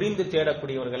 உணர்வுபூர்வமாக புரிந்து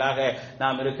தேடக்கூடியவர்களாக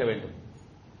நாம் இருக்க வேண்டும்.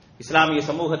 இஸ்லாமிய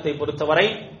சமூகத்தை பொறுத்தவரை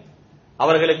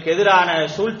அவர்களுக்கு எதிரான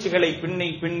சூழ்ச்சிகளை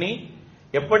பின்னி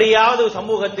எப்படியாவது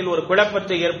சமூகத்தில் ஒரு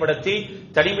குழப்பத்தை ஏற்படுத்தி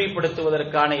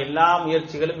தனிமைப்படுத்துவதற்கான எல்லா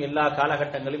முயற்சிகளும் எல்லா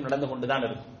காலகட்டங்களிலும் நடந்து கொண்டுதான்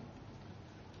இருக்கும்.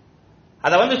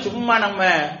 அதை சும்மா நம்ம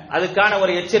அதுக்கான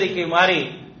ஒரு எச்சரிக்கை மாதிரி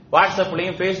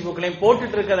வாட்ஸ்அப்லையும் பேஸ்புக்லையும்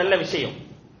போட்டுட்டு இருக்கிறதல்ல விஷயம்.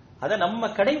 அதை நம்ம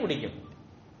கடைபிடிக்கும்.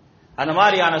 அந்த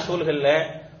மாதிரியான சூழல்ல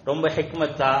ரொம்ப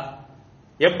ஹிக்மத்தா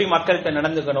எப்படி மக்கள்கிட்ட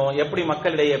நடந்துக்கணும், எப்படி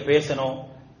மக்களிடையே பேசணும்,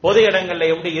 பொது இடங்கள்ல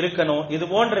எப்படி இருக்கணும், இது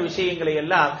போன்ற விஷயங்களை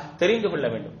எல்லாம் தெரிந்து கொள்ள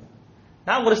வேண்டும்.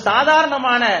 நாம் ஒரு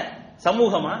சாதாரணமான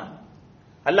சமூகமா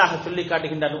அல்லாஹ் சொல்லி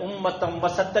காட்டுகின்றான், உம்மத்தம்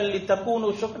வஸத்தல் லிதகூனு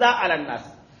ஷுஹதா அலன்னாஸ்.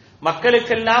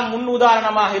 மக்களுக்கெல்லாம் முன்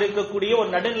உதாரணமாக இருக்கக்கூடிய ஒரு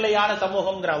நடுநிலையான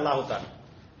சமூகம்ங்கிற அல்லாஹ் தான்.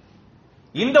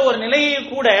 இந்த ஒரு நிலையை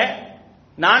கூட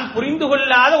நான் புரிந்து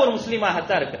கொள்ளாத ஒரு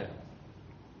முஸ்லீமாகத்தான் இருக்கிறேன்.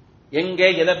 எங்கே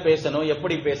எதை பேசணும்,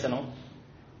 எப்படி பேசணும்,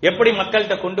 எப்படி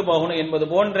மக்கள்கிட்ட கொண்டு போகணும் என்பது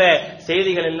போன்ற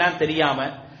செய்திகள் எல்லாம் தெரியாம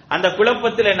அந்த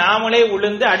குழப்பத்தில் நாமளே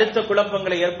உளுந்து அடுத்த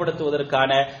குழப்பங்களை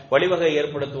ஏற்படுத்துவதற்கான வழிவகை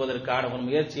ஏற்படுத்துவதற்கான ஒரு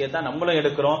முயற்சியை தான் நம்மளும்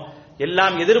எடுக்கிறோம்.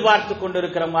 எல்லாம் எதிர்பார்த்து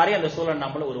கொண்டிருக்கிற மாதிரி அந்த சூழல்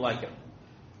நம்மளும் உருவாக்கிறோம்.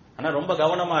 ஆனா ரொம்ப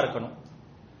கவனமா இருக்கணும்.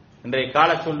 இன்றைய கால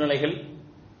சூழ்நிலைகள்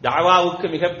தாவாவுக்கு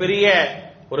மிகப்பெரிய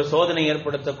ஒரு சோதனை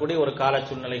ஏற்படுத்தக்கூடிய ஒரு கால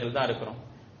சூழ்நிலைகள் தான் இருக்கிறோம்.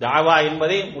 தாவா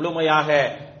என்பதை முழுமையாக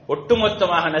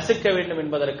ஒட்டுமொத்தமாக நசுக்க வேண்டும்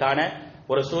என்பதற்கான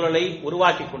ஒரு சூழலை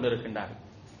உருவாக்கி கொண்டிருக்கின்றார்கள்.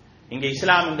 இங்கே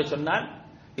இஸ்லாம் என்று சொன்னால்,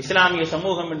 இஸ்லாமிய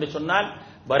சமூகம் என்று சொன்னால்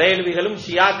பரேல்விகளும்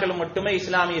ஷியாக்களும் மட்டுமே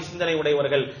இஸ்லாமிய சிந்தனை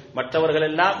உடையவர்கள், மற்றவர்கள்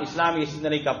எல்லாம் இஸ்லாமிய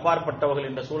சிந்தனைக்கு அப்பாற்பட்டவர்கள்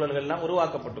என்ற சூழல்கள் எல்லாம்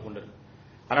உருவாக்கப்பட்டுக் கொண்டிருக்கு.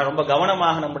 ஆனா ரொம்ப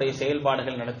கவனமாக நம்முடைய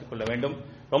செயல்பாடுகள் நடத்திக் கொள்ள வேண்டும்.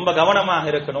 ரொம்ப கவனமாக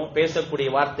இருக்கணும். பேசக்கூடிய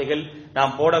வார்த்தைகள்,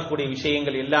 நாம் போடக்கூடிய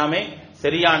விஷயங்கள் எல்லாமே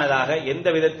சரியானதாக, எந்த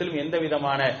விதத்திலும் எந்த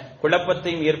விதமான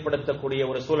குழப்பத்தையும் ஏற்படுத்தக்கூடிய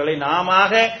ஒரு சூழலை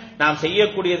நாம்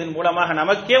செய்யக்கூடியதன் மூலமாக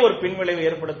நமக்கே ஒரு பின்விளைவை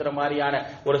ஏற்படுத்துற மாதிரியான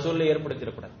ஒரு சூழலை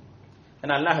ஏற்படுத்திடக்கூடாது.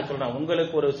 ஏன்னா அல்லாஹ் சொல்றான்,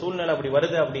 உங்களுக்கு ஒரு சூழ்நிலை அப்படி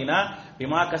வருது அப்படின்னா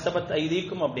பிமா கஸபத்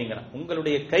ஐதீக்கும் அப்படிங்கிறான்,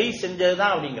 உங்களுடைய கை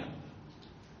செஞ்சதுதான் அப்படிங்கிறான்.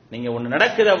 நீங்க ஒண்ணு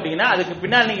நடக்குது அப்படின்னா அதுக்கு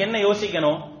பின்னால் நீங்க என்ன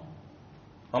யோசிக்கணும்,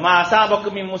 வமா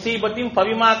அஸாபக்கும் மின் முஸீபத்தின்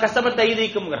ஃபபிமா கஸபத்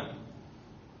ஐதீக்கும்ங்கறான்.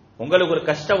 உங்களுக்கு ஒரு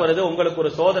கஷ்டம் வருது, உங்களுக்கு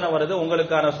ஒரு சோதனை வருது,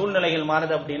 உங்களுக்கான சூழ்நிலைகள்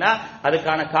மாறுது அப்படின்னா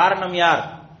அதுக்கான காரணம் யார்?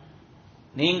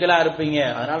 நீங்களா இருப்பீங்க,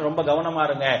 அதனால ரொம்ப கவனமா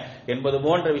இருங்க என்பது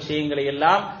போன்ற விஷயங்களை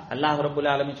எல்லாம் அல்லாஹ் ரப்பல்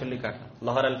ஆலமீன் சொல்லி காட்டுறான்.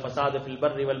 லஹரல் ஃபஸாது ஃபில்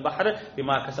பர்ரி வல் பஹர்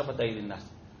பிமா கஸபத் ஐதின் நாஸ்.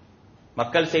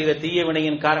 மக்கள் செய்த தீய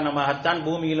வினையின் காரணமாகத்தான்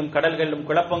பூமியிலும் கடல்களிலும்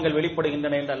குழப்பங்கள்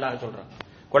வெளிப்படுகின்றன என்று அல்லாஹ் சொல்றான்.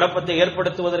 குழப்பத்தை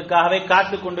ஏற்படுத்துவதற்காகவே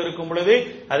காத்துக் கொண்டிருக்கும் பொழுது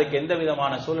அதுக்கு எந்த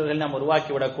விதமான சூழல்களை நாம்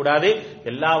உருவாக்கிவிடக் கூடாது.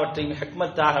 எல்லாவற்றையும்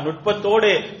ஹிக்மத்தாக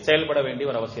நுட்பத்தோடு செயல்பட வேண்டிய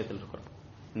ஒரு அவசியத்தில் இருக்கிறோம்.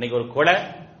 இன்னைக்கு ஒரு கொலை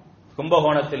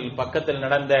கும்பகோணத்தில் பக்கத்தில்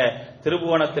நடந்த,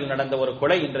 திருபுவனத்தில் நடந்த ஒரு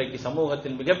கொலை இன்றைக்கு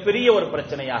சமூகத்தில் மிகப்பெரிய ஒரு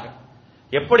பிரச்சனையாக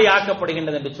எப்படி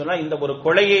ஆக்கப்படுகின்றது என்று சொன்னால், இந்த ஒரு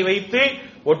கொலையை வைத்து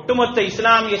ஒட்டுமொத்த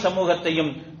இஸ்லாமிய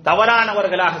சமூகத்தையும்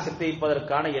தவறானவர்களாக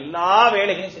சித்தரிப்பதற்கான எல்லா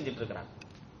வேலைகளையும் செஞ்சிட்டு இருக்கிறாங்க.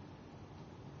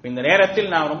 இந்த நேரத்தில்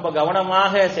நாம் ரொம்ப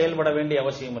கவனமாக செயல்பட வேண்டிய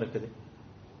அவசியம் இருக்குது.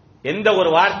 எந்த ஒரு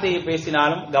வார்த்தையை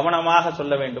பேசினாலும் கவனமாக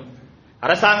சொல்ல வேண்டும்.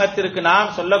 அரசாங்கத்திற்கு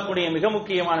நாம் சொல்லக்கூடிய மிக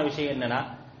முக்கியமான விஷயம் என்னன்னா,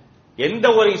 எந்த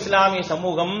ஒரு இஸ்லாமிய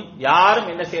சமூகம் யாரும்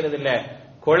என்ன செய்யறதில்லை,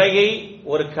 கொலையை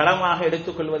ஒரு களமாக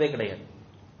எடுத்துக் கொள்வதே கிடையாது.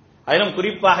 அதிலும்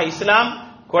குறிப்பாக இஸ்லாம்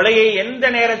கொலையை எந்த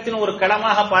நேரத்திலும் ஒரு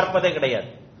களமாக பார்ப்பதே கிடையாது.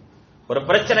 ஒரு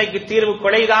பிரச்சனைக்கு தீர்வு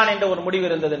கொலைதான் என்ற ஒரு முடிவு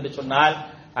இருந்தது என்று சொன்னால்,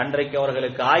 அன்றைக்கு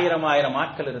அவர்களுக்கு 1000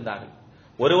 ஆட்கள் இருந்தார்கள்.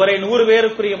 ஒருவரை 100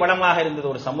 பேருக்குரிய பலமாக இருந்தது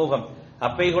ஒரு சமூகம்.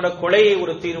 அப்பை கூட கொலையை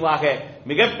ஒரு தீர்வாக,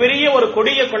 மிகப்பெரிய ஒரு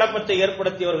கொடிய குழப்பத்தை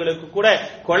ஏற்படுத்தியவர்களுக்கு கூட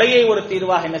கொலையை ஒரு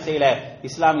தீர்வாக என்ன செய்யல,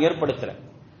 இஸ்லாம் ஏற்படுத்தல.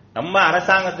 நம்ம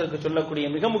அரசாங்கத்திற்கு சொல்லக்கூடிய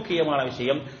மிக முக்கியமான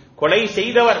விஷயம், கொலை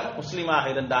செய்தவர் முஸ்லிமாக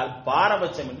இருந்தால்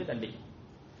பாரபட்சம் என்று தண்டிக்கும்.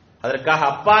 அதற்காக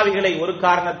அப்பாவிகளை ஒரு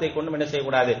காரணத்தை கொண்டும் என்ன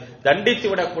செய்யக்கூடாது, தண்டித்து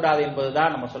விடக்கூடாது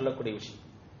என்பதுதான் நம்ம சொல்லக்கூடிய விஷயம்.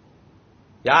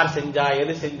 யார் செஞ்சா,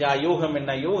 எது செஞ்சா, யூகம்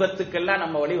என்ன, யூகத்துக்கெல்லாம்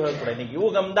நம்ம வழிவகக்கூடாது. இன்னைக்கு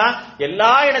யூகம் தான்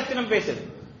எல்லா இடத்திலும் பேசுது.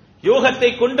 யூகத்தை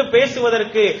கொண்டு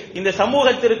பேசுவதற்கு இந்த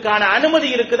சமூகத்திற்கான அனுமதி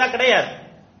இருக்குதா? கிடையாது.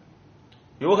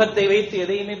 யூகத்தை வைத்து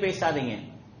எதையுமே பேசாதீங்க.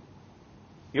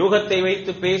 யூகத்தை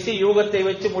வைத்து பேசி, யூகத்தை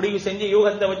வச்சு முடிவு செஞ்சு,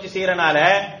 யூகத்தை வச்சு செய்யறனால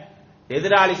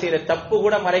எதிராளி செய்யற தப்பு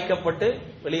கூட மறைக்கப்பட்டு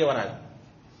வெளியே வராது.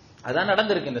 அதான்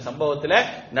நடந்திருக்கு. இந்த சம்பவத்தில்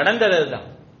நடந்தது அதுதான்.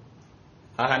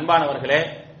 ஆக அன்பானவர்களே,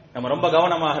 நம்ம ரொம்ப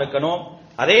கவனமாக இருக்கணும்.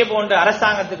 அதே போன்று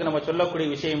அரசாங்கத்துக்கு நம்ம சொல்லக்கூடிய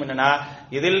விஷயம் என்னன்னா,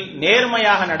 இதில்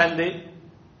நேர்மையாக நடந்து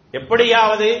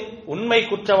எப்படியாவது உண்மை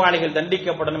குற்றவாளிகள்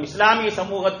தண்டிக்கப்படணும். இஸ்லாமிய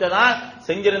சமூகத்தை தான்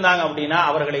செஞ்சிருந்தாங்க அப்படின்னா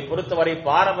அவர்களை பொறுத்தவரை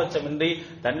பாரபட்சமின்றி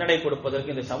தண்டனை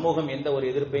கொடுப்பதற்கு இந்த சமூகம் எந்த ஒரு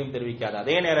எதிர்ப்பையும் தெரிவிக்காது.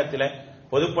 அதே நேரத்தில்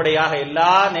பொதுப்படையாக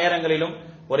எல்லா நேரங்களிலும்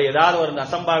ஏதாவது ஒரு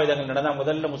அசம்பாவிதங்கள் நடந்தா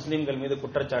முதல்ல முஸ்லிம்கள் மீது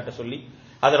குற்றச்சாட்டு சொல்லி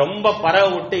அது ரொம்ப பரவ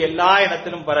விட்டு எல்லா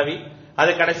இடத்திலும் பரவி,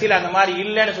 அது கடைசியில் அந்த மாதிரி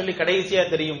இல்லைன்னு சொல்லி கடைசியா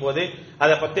தெரியும் போது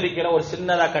அதை பத்திரிகையில ஒரு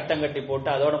சின்னதா கட்டம் கட்டி போட்டு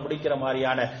அதோட முடிக்கிற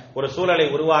மாதிரியான ஒரு சூழலை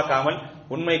உருவாக்காமல்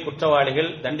உண்மை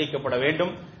குற்றவாளிகள் தண்டிக்கப்பட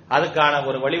வேண்டும். அதுக்கான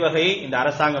ஒரு வழிவகையை இந்த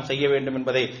அரசாங்கம் செய்ய வேண்டும்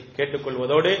என்பதை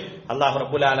கேட்டுக்கொள்வதோடு, அல்லாஹ்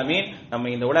ரப்பல் ஆலமீன் நம்மை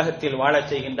இந்த உலகத்தில் வாழச்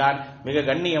செய்கின்றான். மிக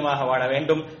கண்ணியமாக வாழ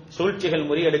வேண்டும், சூழ்ச்சிகள்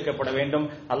முறியெடுக்கப்பட வேண்டும்.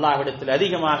 அல்லாஹ்விடத்தில்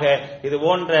அதிகமாக இது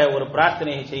போன்ற ஒரு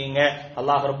பிரார்த்தனையை செய்யுங்க.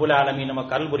 அல்லாஹ் ரப்பல் ஆலமீன்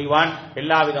நமக்கு அருள் புரிவான்.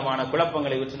 எல்லா விதமான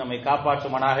குழப்பங்களை விட்டு நம்மை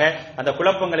காப்பாற்றுமானாக. அந்த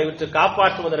குழப்பங்களை விட்டு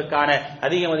காப்பாற்றுவதற்கான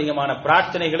அதிகமான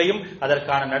பிரார்த்தனைகளையும்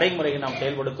அதற்கான நடைமுறையை நாம்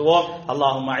செயல்படுத்துவோம்.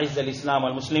 அல்லாஹும்ம அஇஸ்ஸல் இஸ்லாம்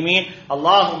வல் முஸ்லிமீன்,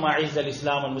 அல்லாஹும்ம அஇஸ்ஸல்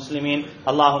இஸ்லாம் வல் முஸ்லிமீன்,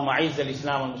 அல்லாஹும்ம أعز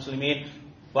الإسلام والمسلمين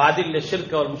وأذل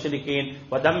الشرك والمشركين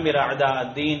ودمر أعداء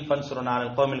الدين فانصرنا على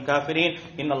القوم الكافرين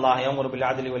إن الله يأمر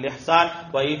بالعدل والإحسان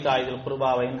وإيتاء ذي القربى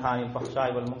وينهى عن الفحشاء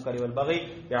والمنكر والبغي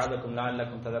يعظكم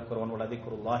لعلكم تذكرون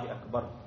ولذكر الله أكبر.